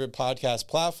your favorite podcast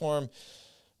platform,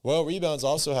 Royal Rebounds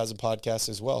also has a podcast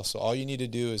as well. So all you need to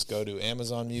do is go to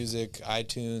Amazon Music,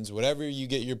 iTunes, whatever you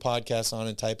get your podcasts on,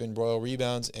 and type in Royal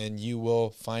Rebounds, and you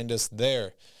will find us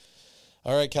there.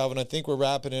 All right, Calvin, I think we're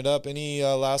wrapping it up. Any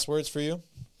last words for you?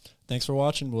 Thanks for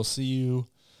watching. We'll see you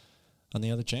on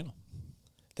the other channel.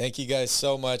 Thank you guys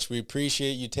so much. We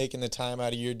appreciate you taking the time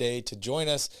out of your day to join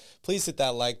us. Please hit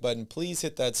that like button. Please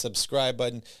hit that subscribe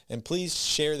button. And please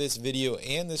share this video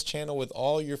and this channel with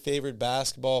all your favorite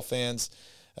basketball fans.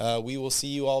 We will see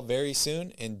you all very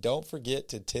soon. And don't forget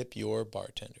to tip your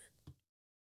bartender.